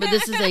fine too. But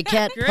this is a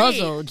cat Great.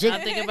 puzzle. I'll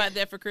think about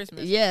that for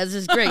Christmas. Yeah, this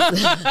is great.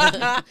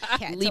 Cat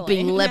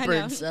Leaping toy.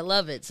 leopards. I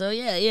love it. So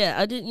yeah.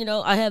 I did.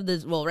 I have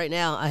this. Well, right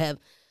now I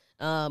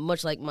have,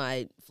 much like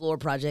my floor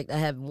project, I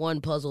have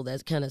one puzzle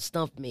that's kind of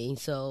stumped me.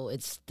 So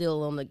it's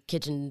still on the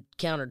kitchen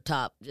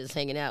countertop, just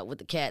hanging out with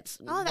the cats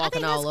Oh, I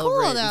walking think all that's over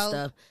cool, it and though.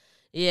 stuff.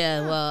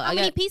 Yeah. Well, How I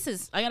many got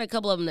pieces? I got a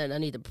couple of them that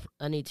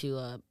I need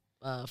to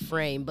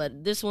frame,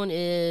 but this one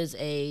is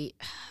I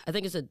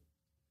think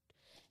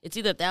it's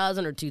either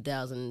 1,000 or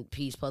 2,000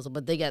 piece puzzle,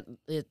 but they got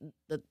the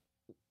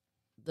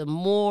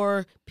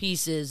more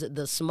pieces,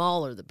 the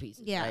smaller the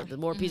pieces. Yeah. Right? The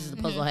more pieces the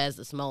puzzle has,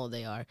 the smaller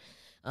they are.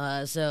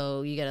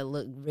 So you got to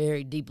look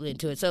very deeply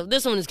into it. So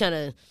this one is kind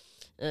of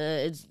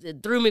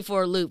it threw me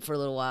for a loop for a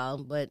little while,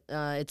 but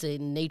it's a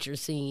nature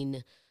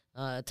scene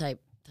type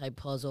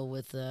puzzle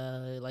with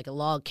like a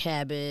log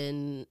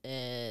cabin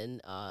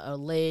and a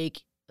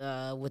lake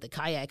with a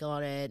kayak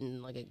on it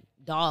and like a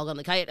dog on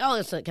the kayak, all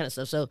that kind of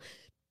stuff. So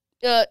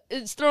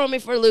it's throwing me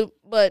for a loop,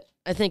 but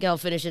I think I'll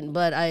finish it.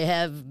 But I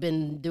have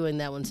been doing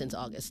that one since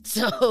August.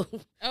 So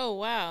Oh,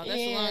 wow. That's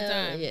a long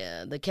time.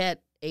 yeah, the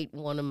cat ate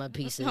one of my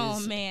pieces. Oh,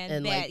 man,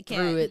 and bad like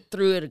cat.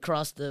 threw it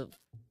across the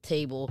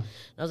table. And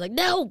I was like,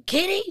 "No,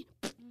 kitty!"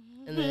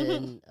 And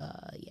then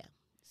yeah,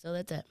 so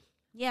that's it.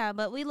 Yeah,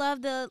 but we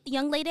love the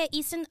young lady at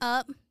Easton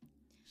Up.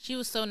 She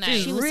was so nice.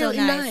 She's She was really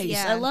so nice,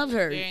 yeah. I love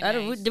her. Very I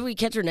don't, nice. did we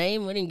catch her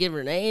name? We didn't give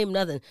her name.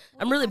 Nothing.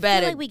 I'm really I bad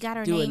feel at like we got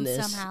her doing name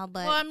this. somehow,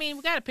 but Well, I mean,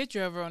 we got a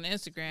picture of her on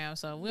Instagram,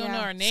 so we don't Yeah.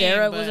 know her name.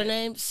 Sarah but was her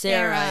name.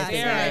 Sarah, I think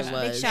Sarah. her name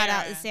big was. shout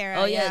out to Sarah.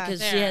 Sarah. Oh yeah,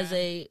 because she has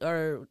Sarah.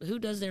 or who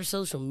does their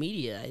social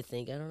media? I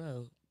think I don't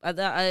know.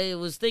 I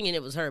was thinking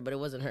it was her, but it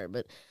wasn't her.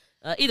 But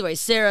either way,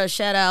 Sarah,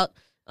 shout out.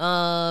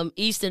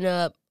 Easton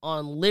Up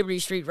on Liberty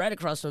Street, right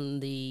across from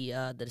the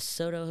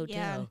DeSoto Hotel.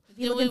 Yeah. If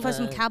you're Did looking we- for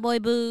some cowboy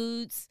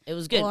boots, It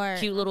was good. Or-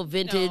 Cute little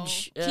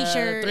vintage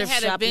T-shirt. They thrift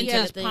had a shopping kind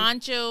vintage of thing.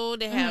 poncho.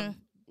 They have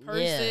Mm-hmm.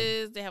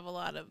 purses. They have a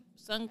lot of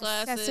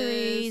sunglasses.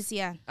 accessories,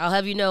 yeah. I'll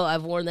have you know,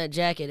 I've worn that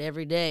jacket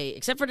every day,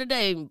 except for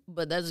today,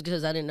 but that's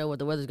because I didn't know what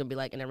the weather's going to be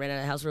like, and I ran out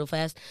of the house real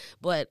fast.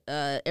 But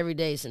every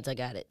day since I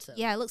got it. So.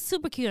 Yeah, it looks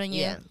super cute on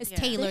you. Yeah. It's Yeah.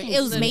 tailored. Thank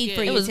It was you. made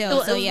for It you was, too. it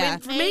So was yeah.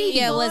 made for me.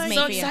 Yeah, it was made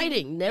so for you.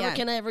 exciting. Never Yeah.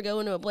 can I ever go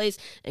into a place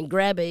and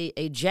grab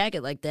a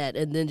jacket like that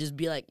and then just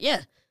be like,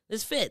 yeah,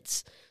 this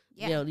fits.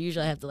 Yeah. You know,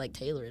 usually I have to like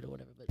tailor it or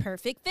whatever. But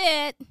Perfect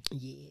fit.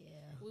 yeah.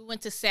 We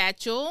went to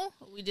Satchel.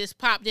 We just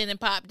popped in and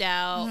popped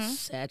out. Mm-hmm.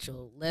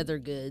 Satchel, leather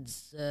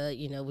goods.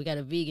 We got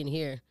a vegan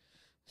here.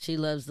 She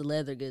loves the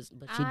leather goods,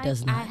 but she I,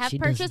 does not. I have She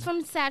does purchased not.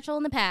 from Satchel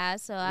in the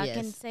past, so I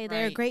can Yes. say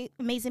they're Right. great,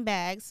 amazing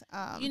bags.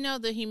 You know,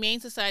 the Humane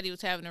Society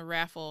was having a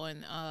raffle,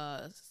 and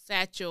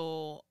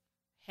Satchel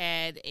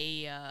had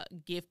a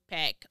gift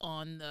pack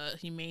on the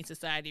Humane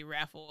Society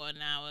raffle, and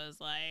I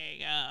was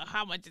like,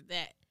 how much is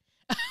that?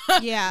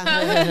 yeah.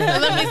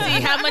 Let me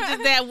see how much is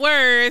that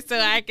worth so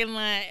I can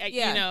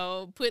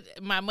Yeah. put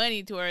my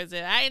money towards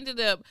it. I ended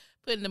up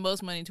putting the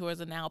most money towards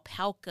an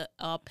alpaca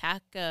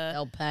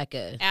Alpaca.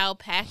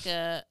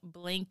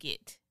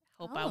 blanket.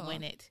 Hope I Oh.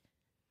 win it.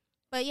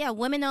 But yeah,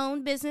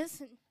 women-owned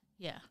business,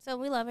 Yeah, so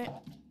we love it.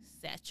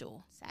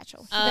 Satchel.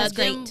 Satchel. She does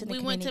Then great to the we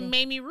went to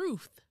community. Mamie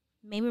Ruth.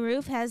 Mamie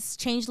Roof has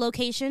changed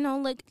location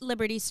on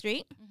Liberty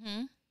Street.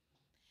 Mm-hmm.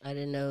 I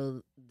didn't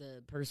know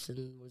the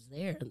person was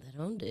there that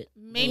owned it.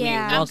 Mamie,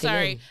 Yeah. I'm Walking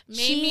sorry. in.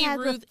 She Mamie had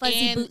the Ruth fuzzy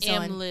and boots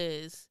M. on.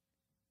 Liz.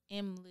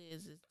 M.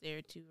 Liz is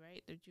there too,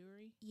 right? The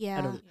jewelry. I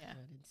Yeah. don't. Yeah. I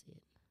didn't see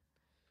it.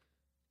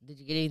 Did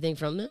you get anything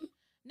from them?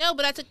 No,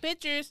 but I took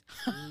pictures.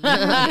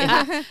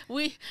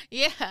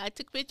 Yeah. I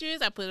took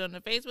pictures. I put it on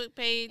the Facebook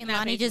page. And not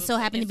Lonnie just Facebook, so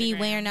but happened to be Instagram.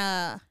 wearing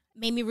a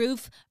Mamie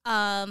Roof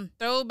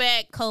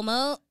throwback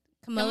kimono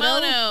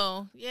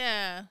kimono.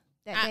 Yeah.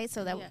 that day,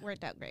 so that yeah.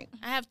 worked out great.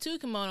 I have 2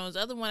 kimonos. The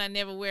other one I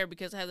never wear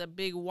because it has a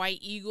big white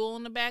eagle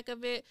on the back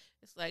of it.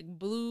 It's like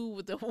blue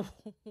with a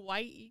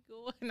white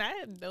eagle, and I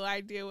had no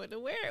idea what to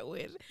wear it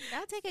with.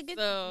 That'll take a good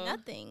So-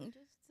 nothing.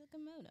 Just a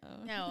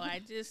kimono. No,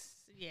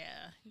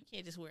 you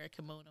can't just wear a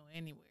kimono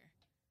anywhere.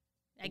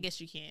 I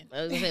guess you can.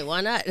 I was gonna say, why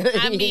not?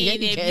 I mean, Yeah,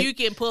 if you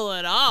can pull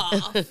it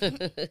off.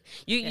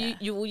 you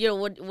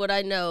know what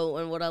I know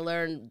and what I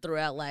learned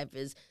throughout life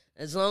is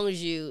as long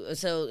as you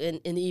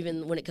and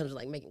even when it comes to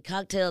like making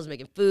cocktails,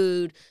 making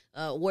food,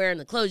 wearing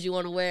the clothes you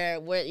want to wear,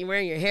 you're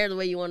wearing your hair the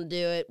way you want to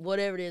do it,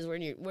 whatever it is,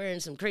 when you're wearing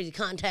some crazy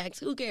contacts,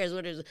 who cares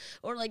what it is,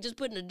 or like just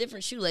putting a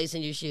different shoelace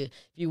in your shoe. If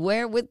you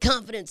wear it with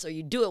confidence, or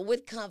you do it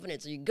with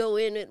confidence, or you go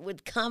in it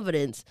with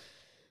confidence,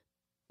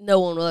 no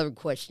one will ever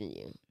question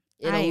you.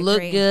 I It'll look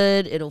agree.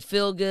 good. It'll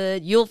feel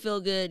good. You'll feel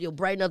good. You'll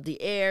brighten up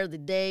the air, the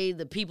day,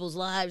 the people's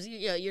lives.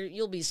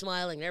 You'll be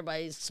smiling.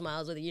 Everybody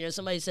smiles with you. You know,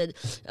 somebody said,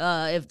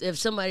 if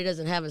somebody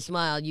doesn't have a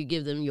smile, you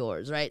give them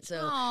yours, right? So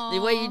the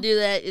way you do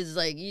that is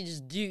like you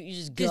just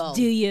go. Just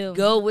do you.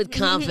 Go with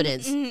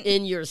confidence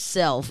in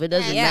yourself. It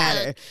doesn't Yeah.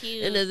 matter.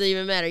 Cute. It doesn't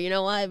even matter. You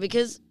know why?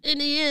 Because in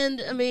the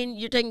end, I mean,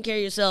 you're taking care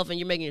of yourself and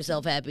you're making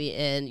yourself happy.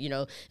 And you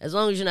know, as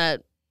long as you're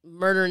not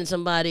murdering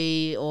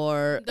somebody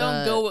or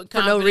Don't go with for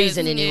no confidence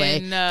reason anyway.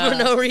 and,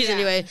 For no reason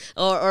yeah. anyway,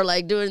 or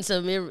like doing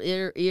some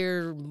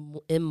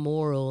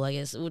immoral, I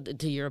guess,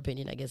 to your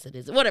opinion, I guess it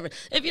is. Whatever.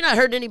 If you're not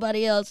hurting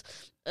anybody else,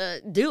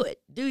 do it.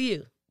 Do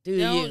you? Do you?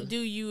 Don't do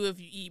you if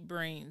you eat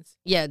brains.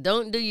 Yeah,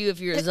 don't do you if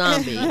you're a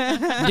zombie.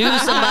 Do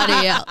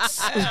somebody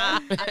else.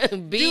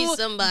 Be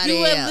somebody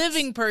Do else. a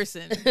living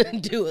person.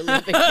 Do a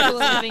living Do a person.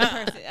 living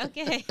person.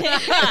 Okay.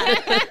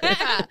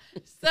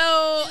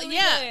 So Really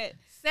yeah, good.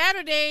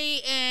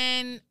 Saturday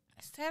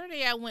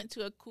I went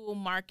to a cool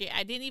market.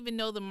 I didn't even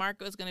know the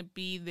market was going to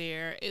be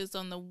there. It was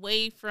on the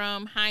way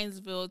from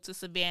Hinesville to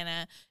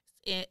Savannah.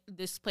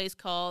 This place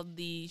called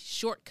the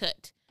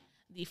Shortcut,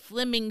 the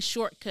Fleming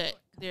Shortcut.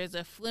 There's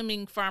a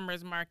Fleming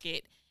Farmers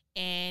Market,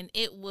 and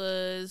it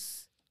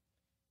was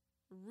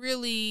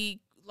really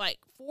like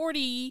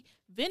 40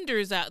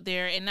 vendors out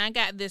there, and I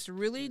got this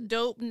really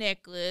dope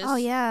necklace. Oh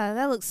yeah,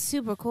 that looks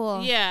super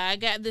cool. Yeah, I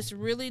got this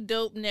really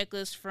dope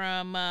necklace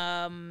from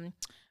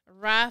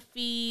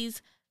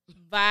Rafi's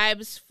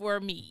Vibes for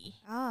Me.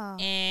 Oh.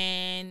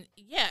 And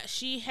yeah,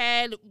 she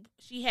had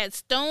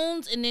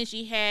stones, and then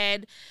she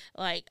had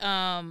like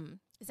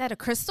Is that a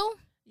crystal?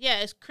 yeah,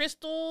 it's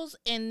crystals,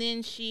 and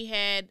then she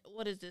had,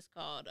 what is this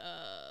called?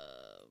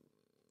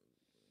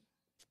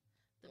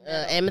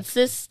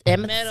 Amethyst.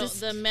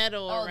 The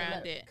metal Oh, the around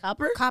metal. it.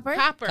 Copper. Copper?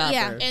 Copper.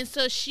 Yeah. And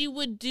so she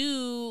would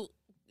do.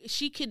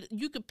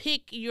 You could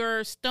pick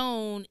your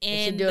stone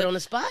And and she do it on the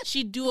spot.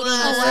 she'd do it on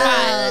Wow, the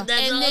spot,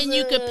 that's and then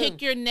you could awesome.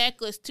 pick your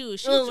necklace too.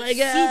 She Oh was my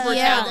God, super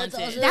yeah, talented.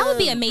 that's awesome. That would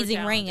be Super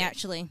amazing ring, talented.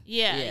 actually,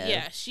 Yeah.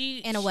 Yeah.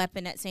 She and a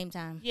weapon at the same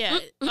time. Yeah,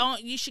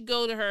 you should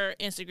go to her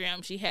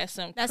Instagram. She has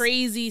some That's-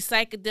 crazy,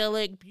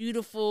 psychedelic,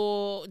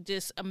 beautiful,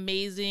 just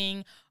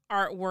amazing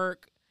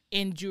artwork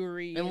and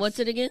jewelry. And what's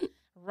it again?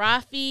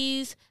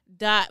 Rafi's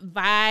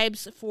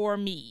 .vibes for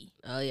me.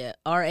 Oh yeah,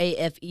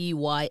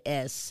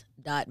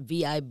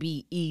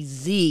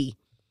 RAFEYS.VIBEZ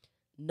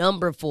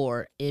number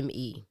 4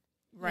 ME.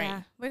 Right.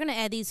 Yeah. We're gonna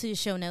add these to the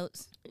show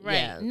notes. Right.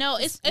 Yeah. No,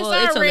 it's Well,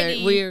 it's on already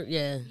there. We're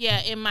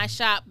yeah, in my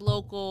shop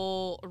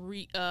local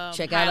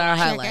check out our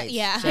highlights.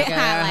 yeah. Check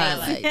out our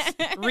Highlights.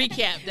 highlights.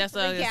 recap. That's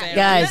what I was gonna say.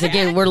 Guys,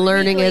 again, we're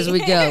learning as we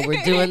Weekly. go.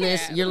 We're doing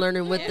this. You're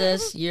learning with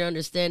us. You're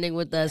understanding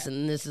with us,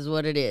 and this is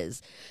what it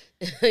is.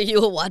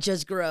 You'll watch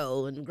us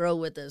grow and grow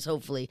with us,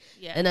 hopefully.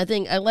 Yeah. And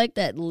I like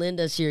that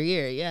Linda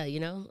Cherier. Yeah, I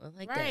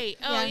like Right.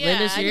 that. Oh Yeah. yeah.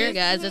 Linda I Cherier, just-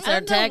 guys. That's I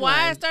our don't know why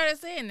I tagline. started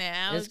saying that.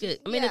 I That's was good.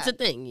 just- I mean, it's yeah. a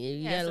thing. You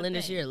Yeah, got it's to a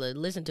Linda thing. Cherier.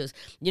 Listen to us.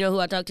 You know who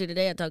I talked to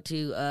today? I talked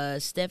to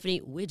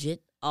Stephanie Widget.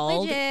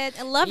 Widget,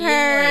 I love her.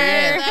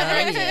 Yeah, Love her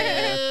Oh,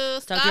 yeah.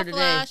 too. Talked to her today.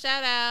 Scofflaw,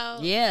 shout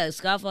out. Yeah,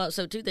 Scofflaw.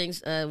 So 2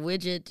 things.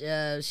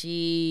 Widget,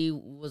 she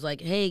was like,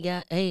 "Hey,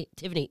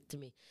 Tiffany," to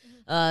me.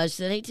 She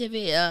said, "Hey,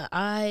 Tiffany,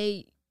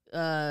 I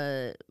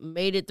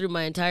made it through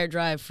my entire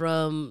drive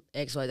from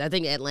XY. I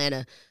think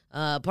Atlanta.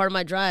 Part of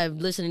my drive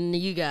listening to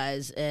you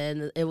guys,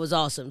 and it was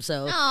awesome.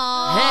 So,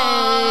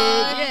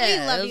 Aw, hey, yeah, we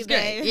it love was you,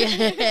 great.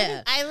 babe.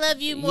 Yeah. I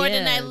love you more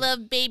than I Yeah.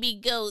 love baby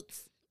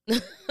goats.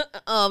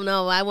 Oh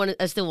no,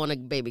 I still want a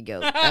baby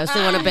goat. I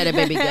still want to pet a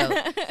baby goat.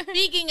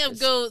 Speaking of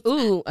goats,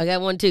 Ooh, I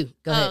got one too.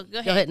 Go ahead. go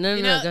ahead. No,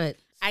 You no, know- go ahead.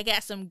 I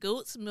got some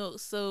goat's milk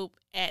soap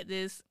at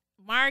this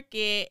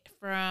market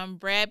from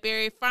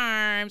Bradbury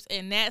Farms,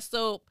 and that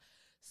soap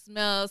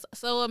smells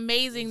so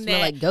amazing Smell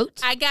that like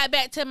goats? I got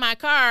back to my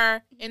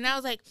car and I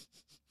was like,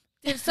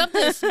 did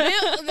something spill?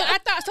 I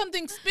thought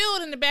something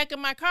spilled in the back of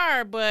my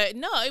car, but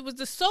no, it was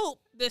the soap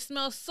that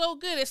smells so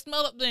good. It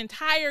smelled up the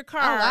entire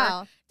car. Oh,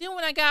 wow. Then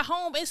when I got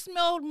home, it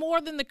smelled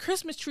more than the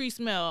Christmas tree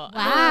smell.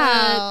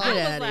 Wow. Get I was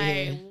outta like,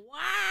 here.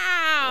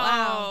 wow.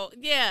 wow.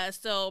 Yeah,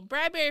 so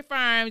Bradbury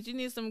Farms, you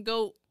need some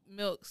goat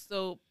milk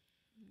soap.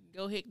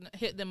 Go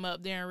hit them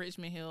up there in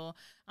Richmond Hill.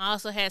 I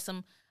also had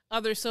some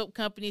other soap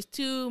companies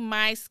too.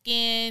 My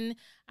Skin,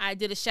 I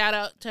did a shout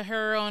out to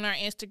her on our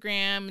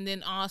Instagram, and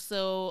then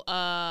also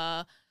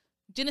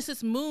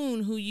Genesis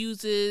Moon, who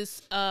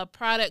uses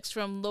products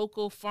from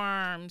local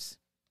farms.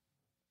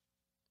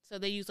 So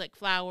they use like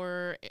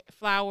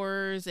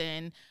flowers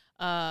and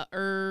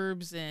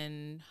herbs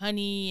and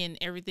honey and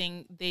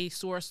everything they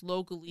source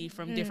locally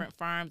from different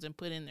farms and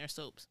put in their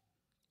soaps.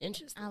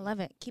 Interesting. I love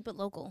it. Keep it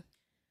local.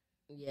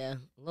 Yeah,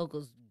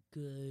 local's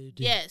good.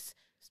 Yes.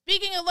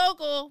 Speaking of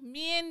local,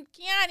 me and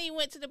Kiani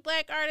went to the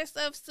Black Artists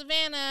of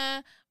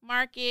Savannah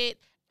market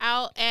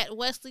out at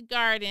Wesley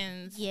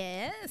Gardens.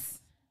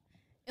 Yes.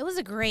 It was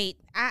a great.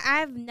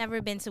 I've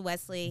never been to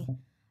Wesley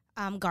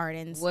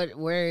Gardens.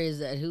 Where is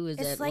that? Who is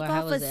that? It's like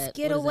How off is of that?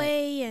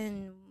 Skidaway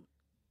and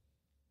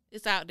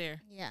It's out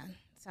there. yeah,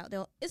 it's out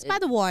there. It's by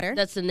the water.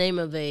 That's the name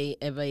of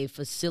a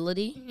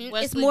facility. It's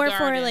Wesley more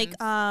Gardens. for like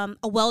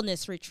a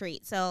wellness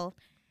retreat. So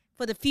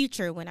for the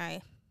future, when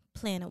I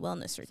plan a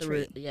wellness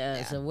retreat,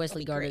 It's a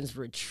Wesley that'd be great. Gardens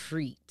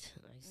retreat.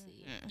 I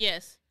see.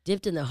 Yes.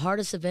 Dipped in the heart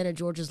of Savannah,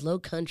 Georgia's low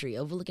country,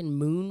 overlooking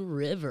Moon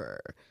River.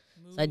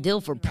 It's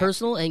ideal for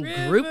personal and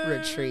group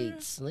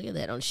retreats. Look at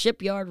that, on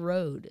Shipyard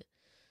Road.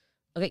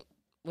 Okay,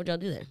 what'd y'all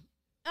do there?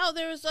 Oh,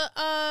 there was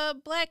a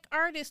Black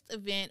Artist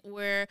event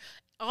where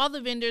all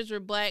the vendors were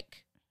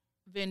Black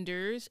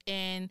vendors,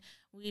 and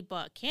we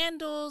bought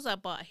candles. I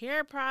bought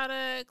hair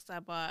products. I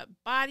bought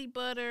body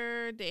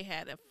butter. They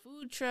had a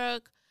food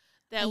truck.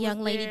 That a was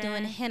young lady there.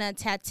 doing henna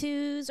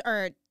tattoos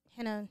or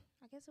henna.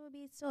 I guess it would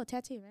be still a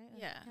tattoo, right?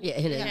 Yeah. Yeah,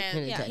 They had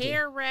henna tattoo.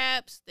 hair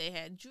wraps. They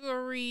had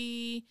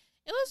jewelry.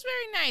 It was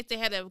very nice. They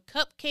had a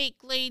cupcake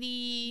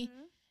lady.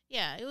 Mhm.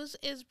 Yeah, it was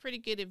a pretty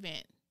good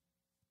event.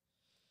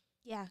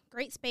 Yeah,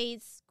 great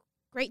space,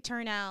 great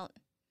turnout,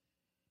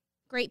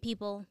 great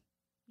people.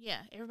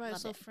 Yeah, everybody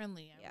was Love so it.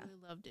 friendly. I Yeah. really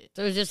loved it.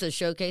 So it was just a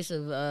showcase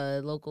of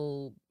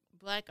local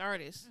Black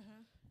artists.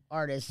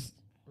 artists.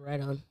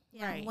 Right on.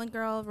 Yeah, Right. one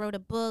girl wrote a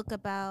book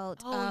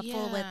about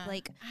full with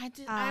like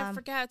I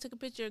forgot. I took a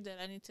picture of that.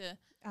 I need to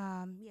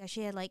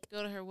she had like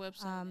go to her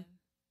website and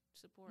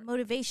support.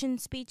 motivation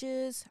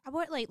speeches. I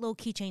bought like little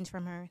keychains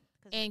from her.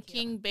 'Cause they're And cute.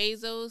 King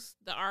Bezos,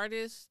 the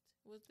artist,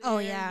 was there. Oh,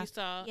 yeah. You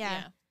saw.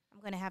 Yeah. I'm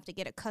gonna have to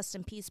get a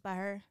custom piece by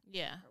her.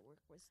 Yeah. Her work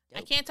was I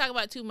dope. can't talk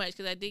about too much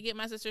because I did get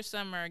my sister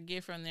Summer a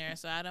gift from there,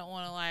 so I don't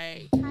want to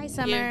like Hi,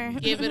 Summer.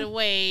 give it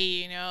away,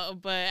 you know.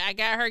 But I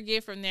got her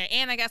gift from there,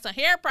 and I got some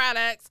hair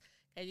products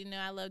because you know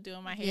I love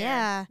doing my hair.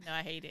 Yeah. No,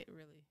 I hate it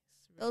really.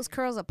 It's really Those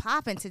curls are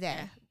popping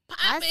today. popping.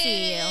 I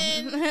see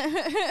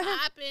you.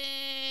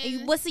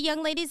 Popping. What's the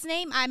young lady's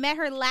name? I met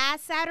her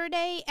last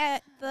Saturday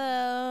at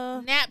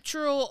the.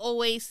 Natural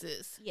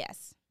Oasis.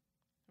 Yes.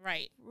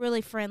 Right.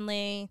 Really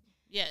friendly,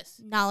 Yes.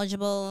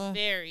 knowledgeable.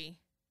 Very.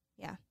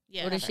 Yeah.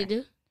 Yeah. What does she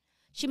do?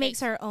 She makes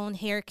her own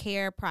hair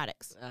care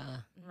products.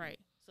 Right.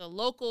 So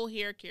local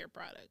hair care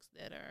products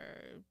that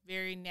are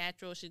very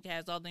natural. She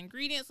has all the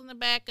ingredients on the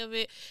back of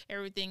it.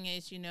 Everything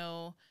is, you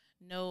know,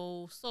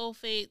 no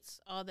sulfates,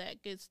 all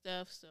that good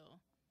stuff. So,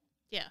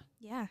 yeah.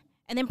 Yeah.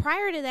 And then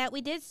prior to that,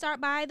 we did start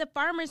by the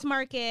farmer's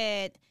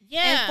market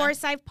Yeah. in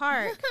Forsyth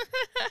Park.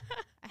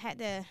 I had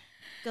to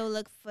go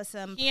look for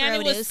some Kiana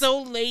produce. was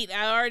so late.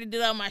 I already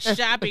did all my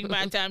shopping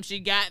by the time she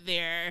got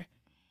there.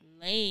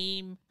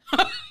 Lame.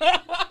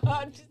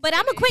 But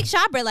I'm a quick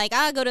shopper. Like,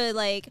 I'll go to,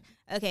 like,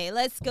 okay,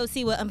 let's go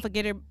see what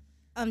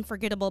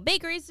Unforgettable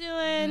Bakery's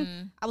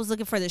doing. I was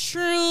looking for the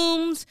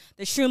shrooms.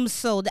 The shrooms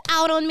sold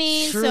out on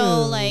me.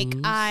 So, like,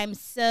 Shrooms? I'm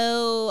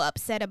so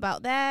upset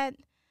about that.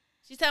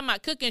 She's talking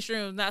about cooking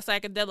shrooms, not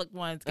psychedelic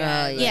ones,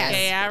 guys. yes.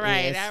 Okay, all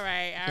right, Yes. all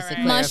right, all Just to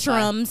right.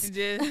 clarify. Mushrooms.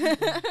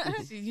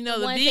 Just, you know,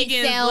 the Ones they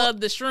vegans sell-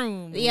 love the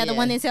shrooms. Yeah, the Yeah.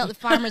 one they sell at the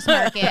farmer's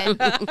market.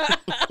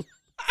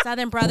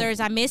 Southern Brothers,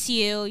 I miss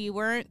you. You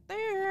weren't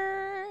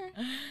there.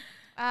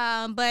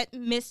 But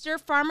Mr.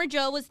 Farmer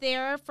Joe was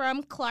there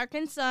from Clark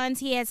 & Sons.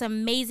 He has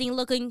amazing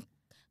looking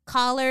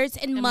collars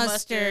and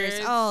mustards.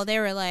 mustards. Oh, they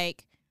were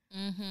like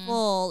Mm-hmm.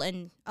 full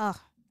and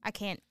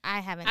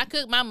I haven't. I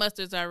cooked my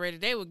mustards already.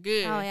 They were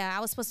good. Oh yeah, I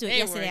was supposed to do it They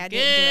yesterday. were I didn't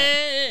do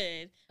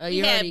it. good. Oh, We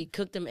you had- already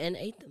cooked them and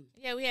ate them.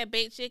 Yeah, we had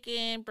baked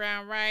chicken,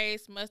 brown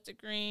rice, mustard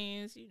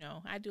greens. You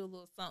know, I do a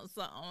little something,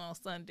 something on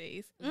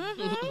Sundays. Mhm.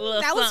 Little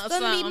That was something,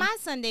 gonna be something. my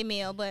Sunday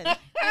meal, but it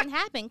didn't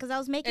happen because I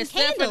was making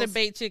Except candles. for the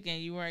baked chicken,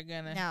 you weren't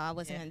gonna. No, I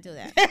wasn't Yeah. gonna do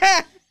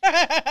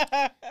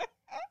that.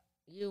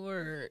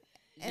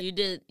 You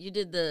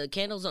did the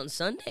candles on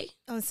Sunday?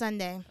 On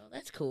Sunday. Oh,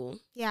 that's cool.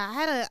 Yeah,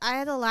 I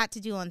had a lot to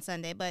do on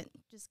Sunday, but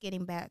just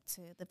getting back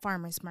to the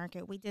farmers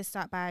market, we did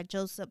stop by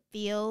Joseph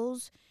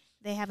Fields.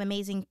 They have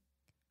amazing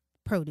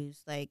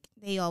produce. Like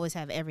they always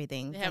have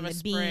everything. They from have a the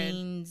spread.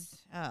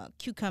 beans,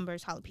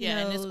 cucumbers, jalapenos. Yeah,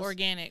 and it's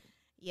organic.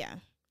 Yeah.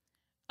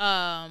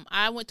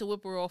 I went to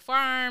Whippoorwill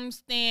Farms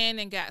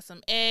stand and got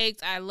some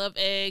eggs. I love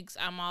eggs.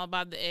 I'm all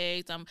about the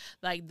eggs. I'm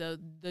like the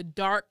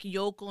dark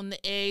yolk on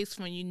the eggs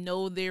when you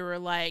know they were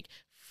like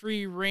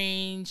free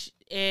range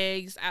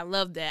eggs. I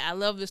love that. I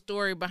love the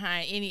story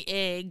behind any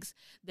eggs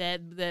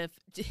that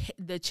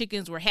the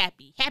chickens were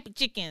happy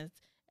chickens,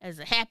 as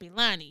a happy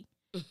Lonnie.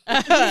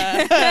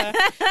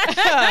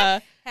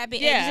 Happy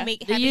Yeah. eggs to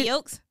make happy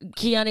yolks.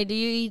 Kiani, do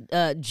you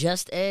eat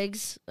just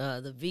eggs,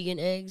 the vegan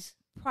eggs?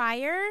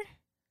 Prior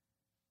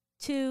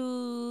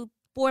to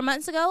 4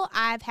 months ago,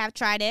 I have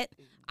tried it.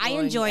 I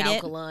Boring, enjoyed it.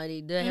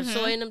 alkaline. Do they have Mhm.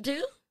 soy in them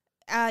too?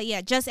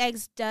 Yeah, Just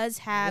Eggs does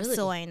have Really?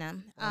 soy in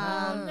them.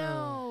 Ah.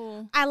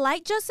 No. I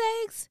like Just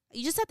Eggs.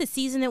 You just have to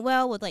season it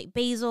well with like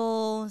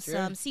basil, Sure.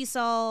 some sea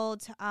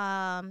salt.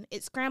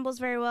 It scrambles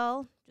very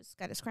well. Just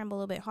got to scramble a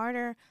little bit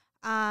harder.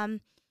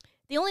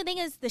 The only thing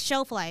is the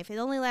shelf life. It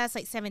only lasts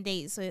like 7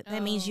 days, so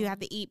that means you Oh. have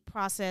to eat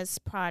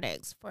processed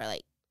products for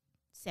like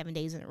 7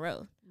 days in a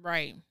row.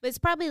 Right. But it's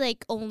probably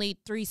like only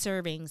 3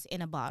 servings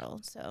in a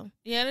bottle. So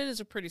Yeah, it is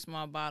a pretty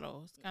small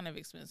bottle. It's kind of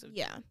expensive.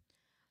 yeah.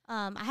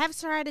 I have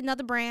tried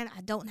another brand.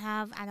 I don't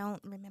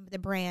remember the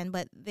brand,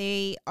 but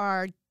they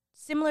are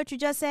similar to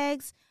Just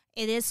Eggs.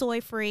 It is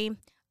soy free.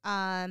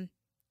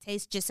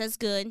 Tastes just as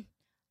good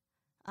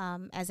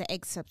as an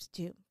egg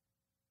substitute.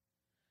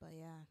 But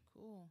yeah.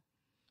 Cool.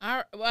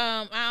 I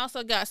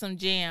also got some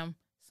jam,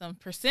 some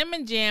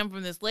persimmon jam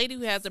from this lady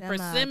who has a Some,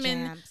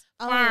 persimmon jams.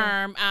 Oh,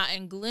 farm out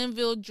in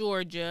Glenville,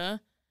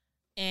 Georgia,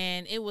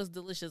 and it was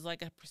delicious,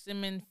 like a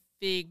persimmon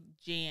fig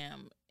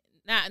jam.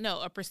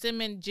 A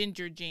persimmon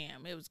ginger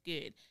jam. It was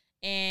good.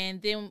 And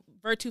then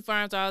Virtue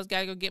Farms, I always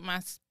gotta go get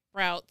my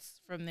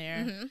sprouts from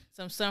there. mhm.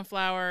 Some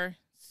sunflower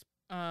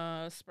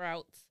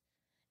sprouts,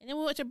 and then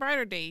we went to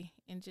Brighter Day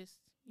and just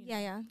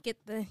Yeah.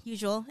 Get the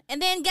usual.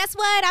 And then guess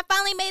what? I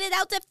finally made it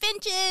out to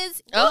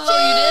Finch's.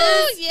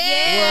 Oh, you did?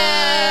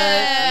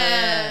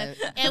 Yeah. What?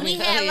 And we Oh,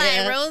 had like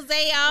yeah. rose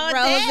all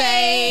Rose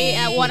day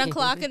at 1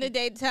 o'clock in the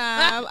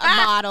daytime, a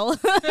bottle.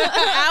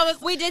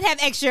 We did have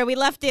extra. We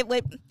left it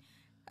with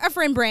our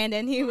friend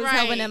Brandon. He was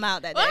helping him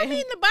out that day. Well, I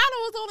mean, the bottle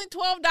was only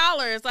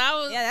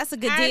 $12. Yeah, that's a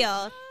good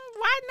deal.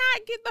 Why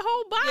not get the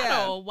whole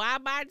bottle? Yeah. Why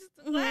buy just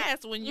the Mhm.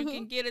 glass when you Mhm.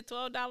 can get a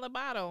 $12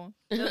 bottle?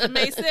 Doesn't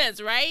make sense,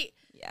 right?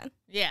 Yeah.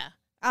 Yeah.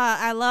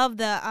 I love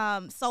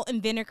the salt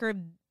and vinegar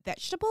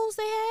vegetables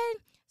they had.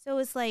 So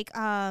it's like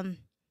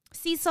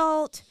sea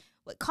salt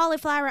with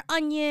cauliflower,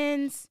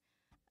 onions,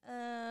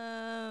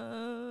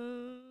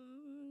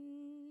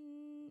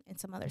 and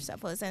some other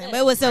stuff was in it. But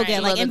it was so Right. good,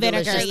 Some like other in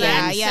vinegar. delicious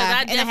Yeah, things. yeah.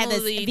 I And I had this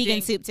definitely vegan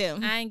didn't- soup too.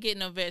 I ain't getting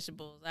no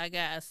vegetables. I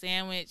got a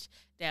sandwich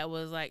that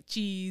was like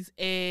cheese,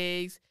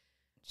 eggs,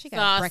 She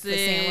got a sausage.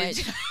 breakfast sandwich.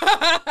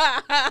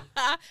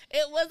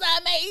 It was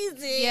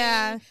amazing.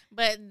 Yeah.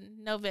 But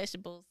no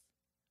vegetables.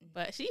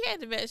 But she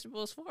had the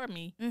vegetables for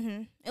me.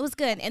 It was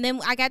good. And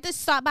then I got to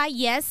stop by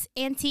Yes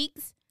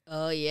Antiques.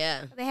 Oh,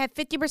 yeah. They had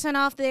 50%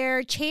 off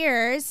their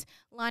chairs.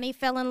 Lonnie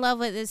fell in love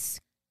with this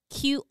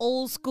cute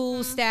old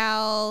school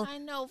style. I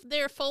know.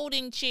 They're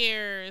folding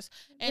chairs.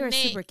 They were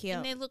super cute.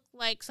 And they look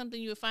like something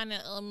you would find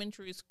in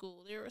elementary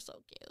school. They were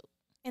so cute.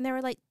 And they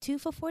were like 2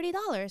 for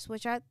 $40,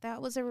 which I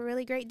thought was a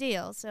really great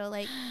deal. So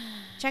like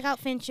check out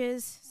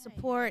Finch's,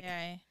 support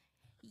Yeah.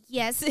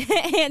 Yes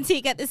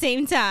Antique at the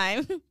same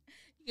time.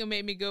 You're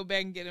going to make me go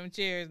back and get them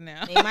chairs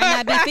now. They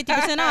might not be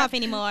 50% off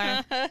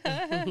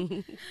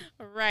anymore.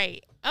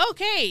 Right.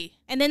 Okay.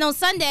 And then on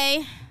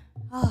Sunday,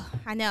 oh,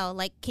 I know.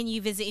 Like, can you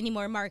visit any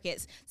more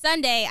markets?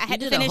 Sunday, I had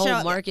did to a finish whole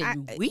off market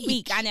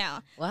week. I know.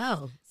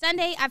 Wow.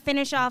 Sunday, I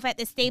finished off at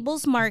the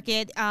Stables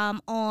Market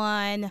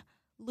on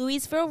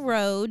Louisville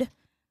Road.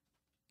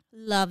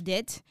 Loved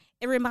it.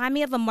 It reminded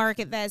me of a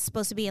market that's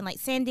supposed to be in like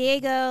San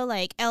Diego,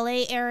 like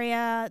LA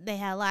area. They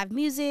had live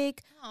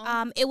music.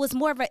 It was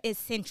more of an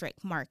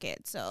eccentric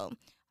market. So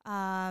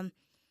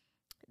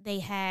they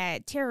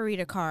had tarot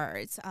reader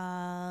cards.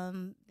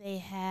 They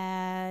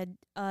had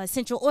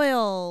essential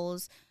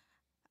oils,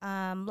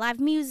 live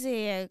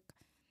music,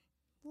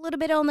 a little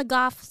bit on the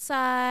goth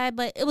side,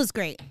 but it was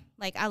great.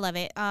 Like, I love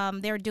it.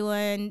 They were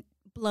doing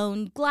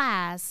blown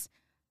glass,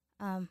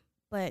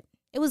 but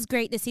it was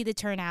great to see the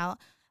turnout.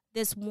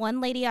 This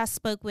one lady I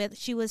spoke with,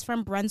 she was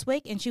from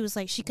Brunswick, and she was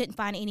like, she couldn't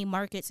find any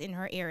markets in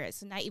her area,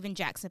 so not even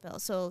Jacksonville.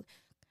 So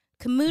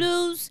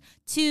kudos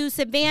to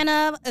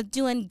Savannah of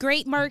doing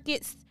great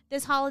markets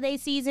this holiday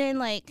season.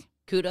 Like,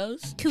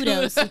 Kudos.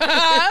 kudos. I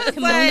was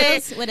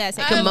Kimonos. What did I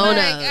say? Kimono.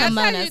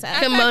 Kimonos.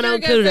 Kimono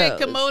kudos.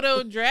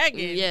 Komodo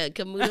dragon. Yeah,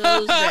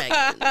 Komodo's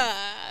dragon.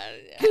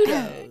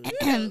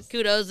 Kudos.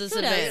 Kudos to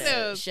Savannah.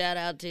 Kudos. Shout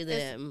out to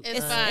them. it's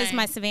It's, fine. it's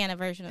my Savannah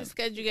version of It's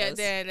because you got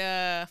kudos.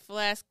 that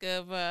flask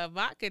of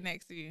vodka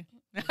next to you.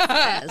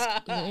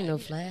 Flask. Ain't no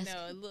flask.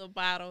 No, a little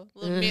bottle, a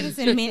little Mhm.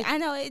 Listen, mini. I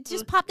know it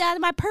just popped out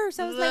of my purse.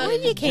 I was like, where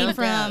did it came Jumped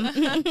from?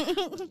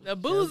 The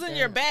booze in Jumped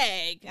your out.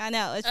 bag. I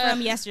know it's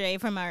from yesterday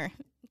from our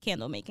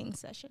candle making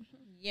session.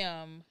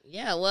 Yum.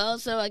 Yeah, well,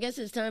 so I guess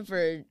it's time for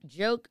a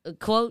joke, a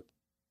quote,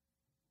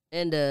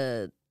 and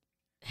a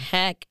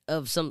hack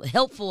of some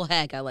helpful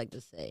hack, I like to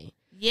say.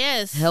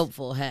 Yes.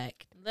 Helpful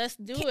hack. Let's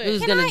do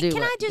Who's it. gonna do Can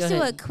what? I just Go do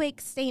ahead. a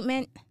quick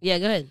statement? Yeah,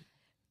 go ahead.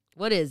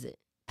 What is it?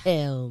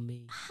 Tell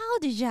me. How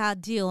did y'all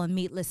deal on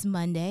Meatless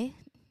Monday?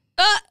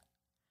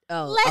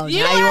 Oh, Let's- now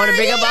you want to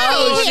bring up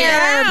old shit.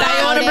 hear Now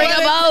you want to about bring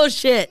it. up old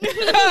shit.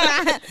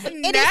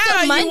 It is Now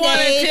still you wanna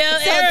Monday, tell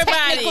so everybody.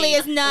 technically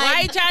it's not.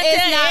 Why you trying to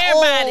it's tell not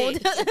everybody?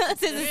 old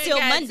since it's still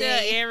Tell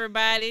Monday.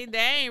 everybody,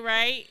 that ain't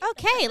right.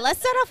 Okay, let's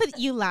start off with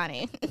you,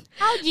 Lonnie.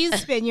 How'd you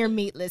spend your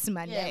meatless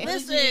Monday? Yeah,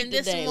 let's- Listen, eat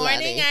this today, morning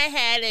Lonnie? I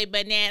had a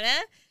banana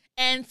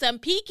and some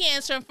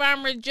pecans from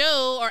Farmer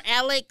Joe or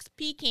Alex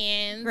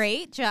Pecans.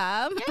 Great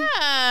job.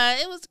 Yeah,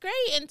 it was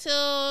great until,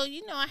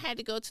 I had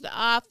to go to the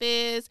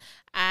office.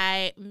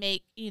 I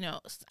make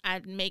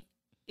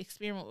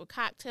experiment with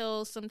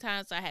cocktails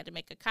sometimes. So I had to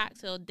make a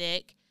cocktail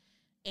deck.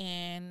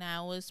 And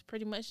I was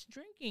pretty much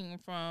drinking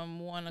from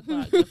 1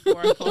 o'clock to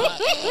 4 o'clock.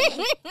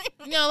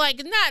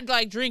 Like not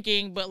like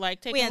drinking, but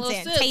like taking little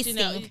understand. sips,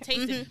 Tasting.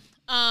 tasting.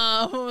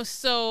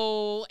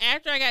 So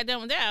after I got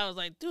done with that, I was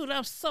like, dude,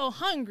 I'm so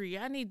hungry.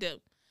 I need to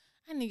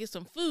get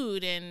some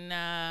food. And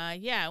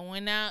I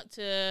went out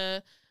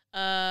to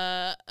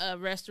a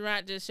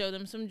restaurant to show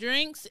them some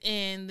drinks.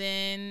 And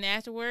then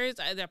afterwards,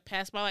 I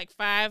passed by like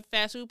 5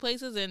 fast food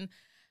places, and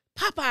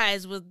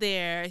Popeyes was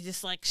there,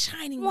 just like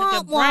shining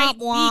like a bright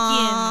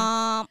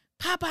beacon.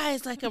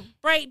 Popeyes like a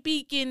bright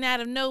beacon out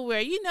of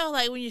nowhere.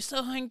 Like when you're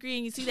so hungry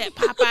and you see that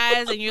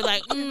Popeyes and you're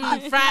like,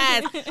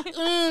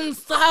 fries,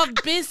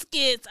 soft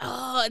biscuits.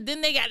 Oh, and then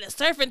they got the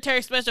surf and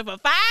turf special for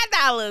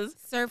 $5.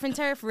 Surf and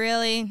turf,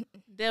 really?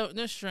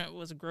 The shrimp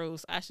was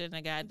gross. I shouldn't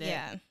have got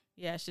that.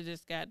 Yeah, I should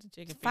just got the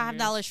chicken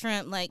fingers. $5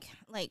 shrimp, like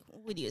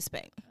what do you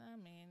expect? I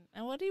mean,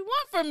 and what do you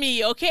want from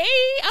me, okay?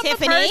 I'm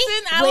Tiffany, a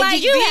person. I what like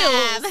did you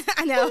deals. have?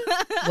 I know.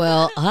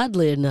 Well,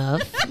 oddly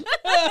enough,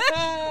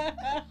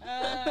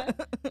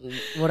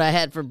 what I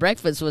had for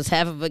breakfast was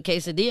half of a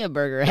quesadilla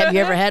burger. Have you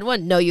ever had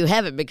one? No, you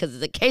haven't, because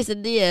it's a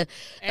quesadilla,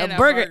 And a a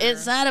burger burger.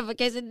 inside of a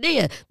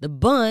quesadilla. The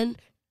bun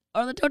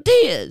are the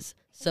tortillas.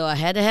 So I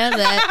had to have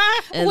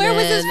that. And Where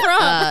was this then,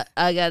 from?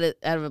 I got it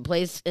out of a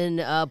place in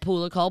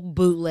Pooler called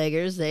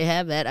Bootleggers. They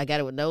have that. I got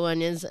it with no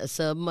onions,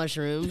 some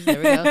mushrooms. There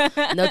we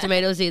go. No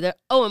tomatoes either.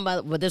 Oh, and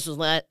but this was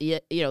not.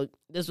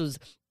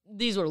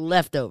 These were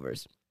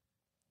leftovers.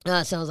 So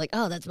I was like,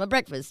 oh, that's my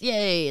breakfast.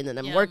 Yay. And then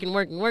I'm Yum. working.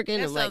 That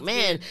I'm like, sounds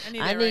man, good. I need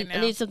I that right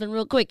now. need something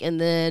real quick. And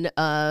then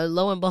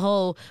lo and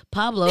behold,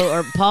 Pablo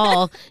or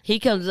Paul, he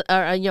comes,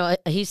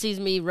 he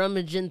sees me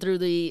rummaging through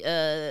the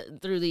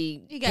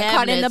You got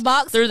caught in the cabinets,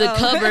 box? through the Oh.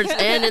 cupboards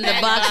and in the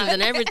boxes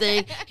and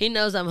everything. He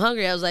knows I'm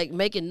hungry. I was like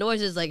making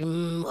noises like,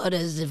 what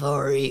is it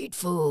for? Eat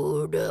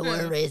food.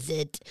 Where is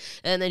it?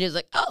 And then he was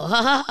like, oh,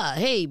 ha ha ha.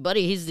 Hey,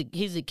 buddy, he's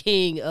the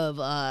king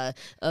of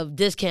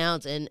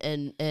discounts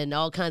and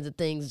all kinds of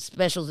things,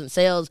 specials and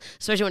sales,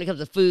 especially when it comes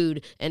to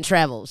food and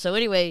travel. So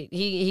anyway,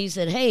 he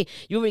said, hey,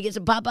 you want me to get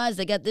some Popeyes?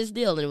 They got this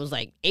deal. And it was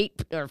like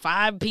 8 or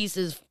 5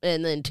 pieces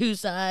and then 2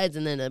 sides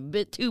and then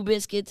 2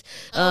 biscuits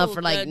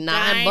for like the $9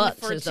 dine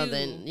for or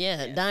something. two.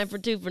 Yeah, Yes. dine for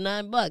 2 for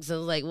 $9. I was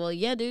like, well,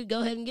 yeah, dude,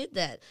 go ahead and get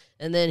that.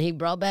 And then he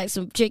brought back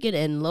some chicken,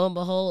 and lo and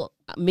behold,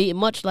 me,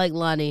 much like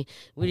Lonnie,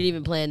 we didn't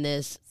even plan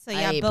this. So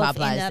I y'all ate both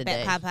Popeyes end up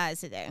today. at Popeyes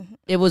today.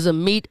 It was a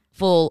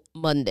meatful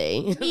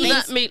Monday,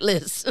 not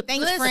meatless.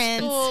 Thanks,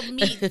 friends.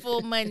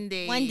 Meatful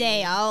Monday. One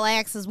day, all I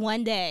ask is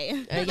one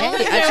day. I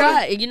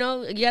try. You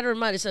got to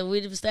remind us. So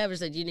we've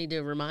established that you need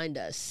to remind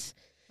us.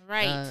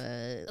 Right.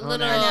 A A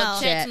little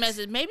text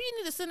message. Maybe you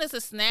need to send us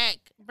a snack.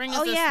 Bring us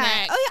Oh a yeah,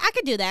 snack. I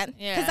could do that.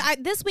 Yeah. Because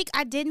this week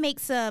I did make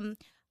some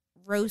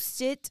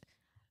roasted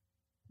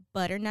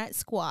butternut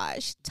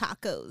squash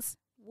tacos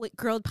with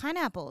grilled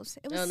pineapples.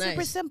 It was Oh, super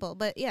nice. simple,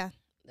 but yeah.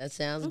 That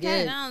sounds Okay.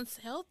 good. Sounds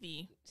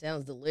healthy.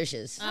 Sounds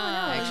delicious.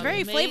 no, it's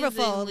very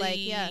flavorful, like,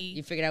 yeah.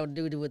 You figured out what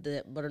to do with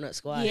the butternut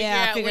squash.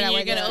 Yeah. I Figure figured out out when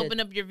what you're to gonna do. open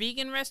up your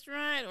vegan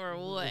restaurant or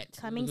what?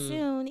 Coming Mhm.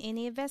 soon.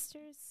 Any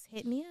investors,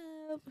 hit me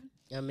up.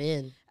 I'm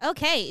in.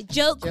 Okay,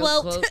 joke, Joke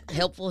quote,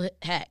 helpful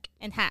hack.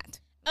 and hat.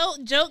 Oh,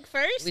 joke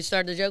first. We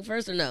start the joke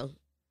first or no?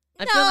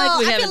 I No, feel like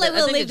we I haven't feel like done-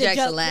 we'll I think leave the the Jack's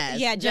joke- the last.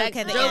 yeah, joke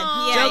at the joke,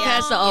 end. joke Yeah,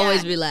 has to yeah.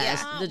 always Yeah. be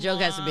last. Yeah. The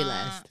joke has to be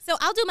last. So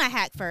I'll do my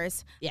hack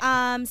first.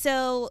 Yeah.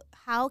 So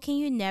how can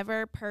you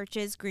never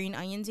purchase green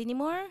onions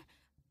anymore?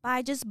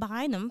 By just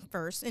buying them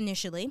first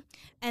initially,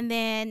 and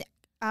then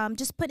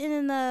just put it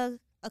in a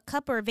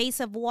cup or a vase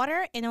of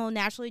water, and it will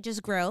naturally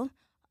just grow.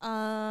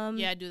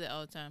 Yeah, I do that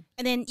all the time.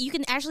 And then you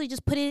can actually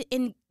just put it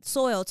in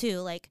soil too.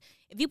 Like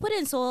if you put it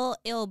in soil,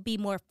 it'll be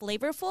more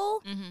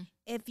flavorful. Mm-hmm.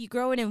 If you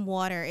grow it in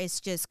water, it's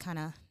just kind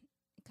of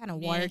Yeah.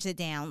 waters it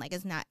down. Like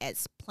it's not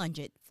as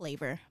pungent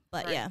flavor.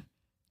 But Right. yeah.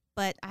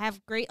 But I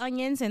have great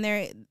onions, and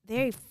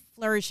they're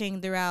flourishing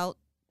throughout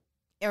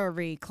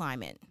every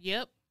climate.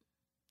 Yep.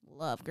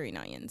 Love green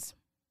onions.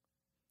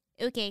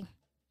 Okay.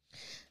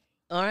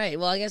 All right.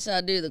 Well, I guess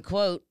I'll do the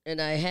quote,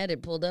 and I had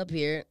it pulled up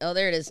here. Oh,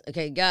 there it is.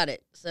 Okay, got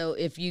it. So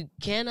if you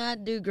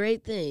cannot do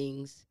great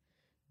things,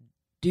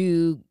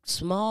 do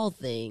small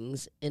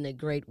things in a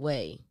great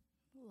way.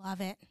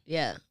 Love it.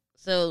 Yeah.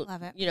 So,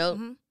 Love it. you know,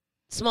 Mhm.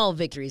 small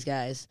victories,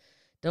 guys.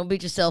 Don't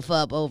beat yourself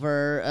up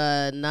over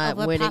not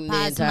Over winning the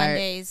Popeyes entire.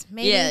 Mondays.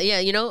 Maybe Yeah.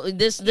 You know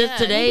this Yeah.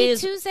 today maybe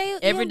is Tuesday.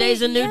 every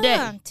day's a new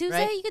day,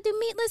 Tuesday right? you could do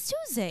meatless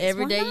Tuesdays.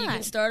 every Why day not? you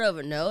can start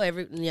over. No,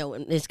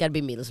 it's got to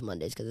be meatless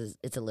Mondays because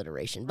it's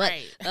alliteration. But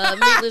Right.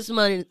 meatless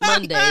Monday.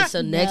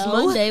 So next No.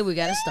 Monday we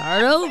got to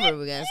start over.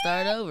 We got to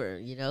start over.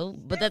 You know,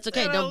 but that's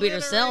okay. It's Don't beat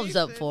ourselves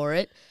up alliteration. for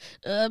it,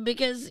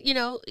 because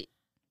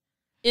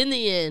in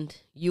the end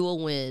you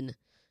will win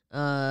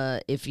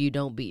if you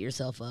don't beat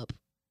yourself up.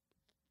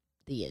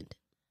 The end.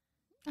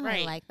 Oh,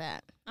 Right. I like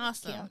that.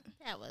 Awesome. Cute.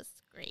 That was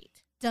great.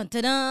 Dun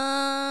dun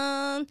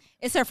dun.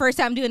 It's her first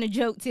time doing a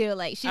joke too.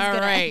 Like she's All gonna.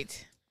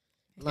 right.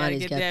 Gotta Lonnie's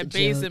get got that the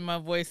bass joke. in my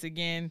voice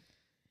again.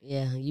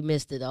 Yeah, you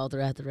missed it all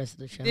throughout the rest of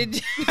the show. Did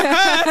you?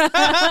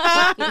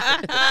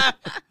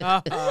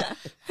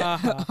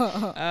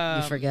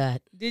 You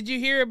forgot. Did you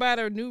hear about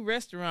a new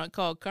restaurant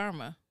called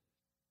Karma?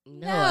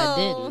 No, I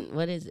No. didn't.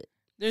 What is it?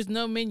 There's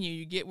no menu.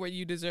 You get what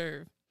you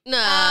deserve. Nah.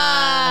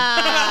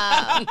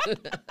 Ah.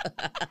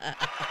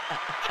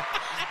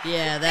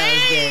 Yeah, that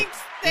was good.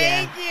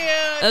 Thank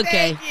you.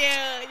 Okay.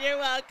 Thank you. You're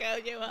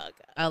welcome. You're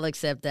welcome. I'll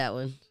accept that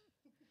one.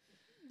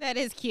 That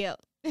is cute.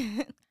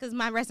 Because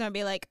my restaurant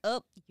be like,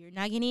 oh, you're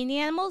not getting any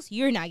animals.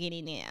 You're not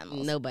getting any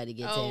animals. Nobody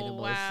gets Oh,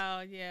 animals.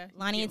 wow. Yeah.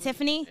 Lonnie Get and what you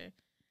Tiffany? deserve.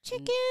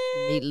 Chicken.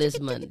 Meatless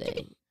chicken, chicken,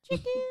 Monday.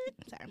 Chicken.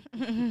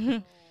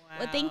 Sorry.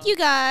 Well, Wow. thank you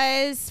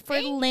guys for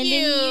Thank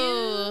lending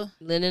you.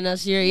 Lending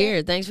us your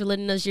ear. Thanks for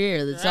lending us your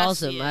ear. That's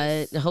awesome.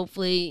 Gracias.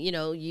 Hopefully,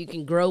 you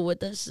can grow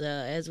with us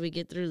as we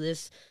get through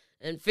this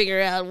and figure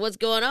out what's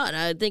going on.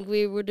 I think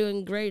we're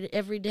doing great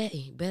every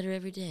day, better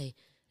every day.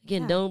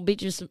 Again, Yeah. don't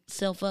beat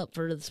yourself up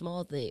for the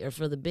small thing or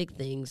for the big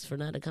things for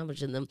not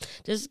accomplishing them.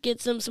 Just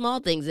get some small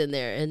things in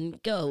there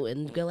and go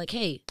like,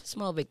 hey,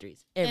 small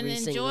victories every And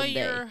single enjoy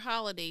day. your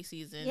holiday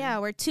season. Yeah,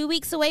 we're 2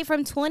 weeks away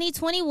from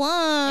 2021.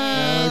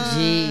 Oh,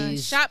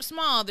 geez. Shop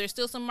small. There's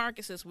still some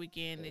markets this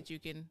weekend that you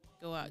can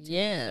go out to.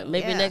 Yeah, So-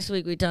 maybe Yeah. next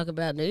week we talk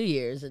about New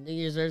Year's and New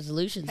Year's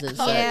resolutions and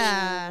such.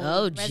 Yeah.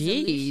 Oh, jeez.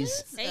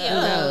 Resolutions? Hey, Who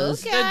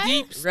knows? okay. The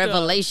deep stuff.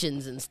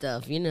 Revelations and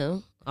stuff,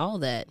 all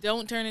that.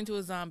 Don't turn into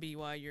a zombie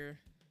while you're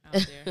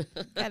out there.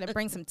 Gotta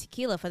bring some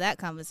tequila for that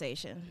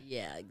conversation.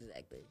 Yeah,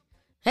 exactly.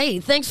 Hey,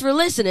 thanks for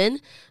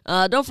listening.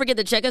 Don't forget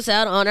to check us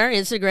out on our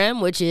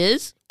Instagram, which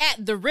is.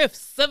 At the Rift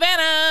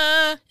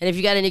Savannah. And if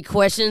you got any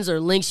questions or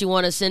links you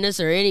want to send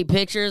us or any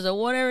pictures or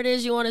whatever it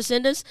is you want to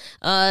send us,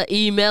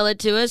 email it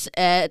to us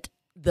at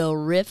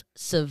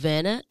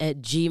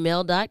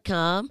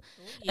theriffsavannah@gmail.com.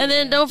 And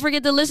then don't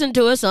forget to listen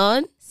to us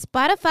on,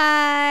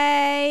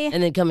 Spotify.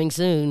 and then coming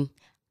soon,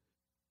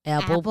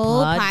 Apple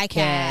Podcasts.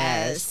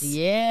 Podcasts.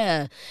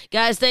 Yeah.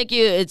 Guys, thank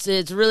you. It's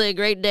really a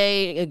great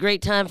day, a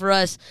great time for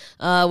us.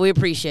 We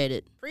appreciate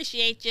it.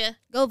 Appreciate you.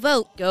 Go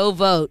vote. Go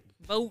vote.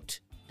 Vote.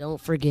 Don't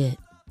forget.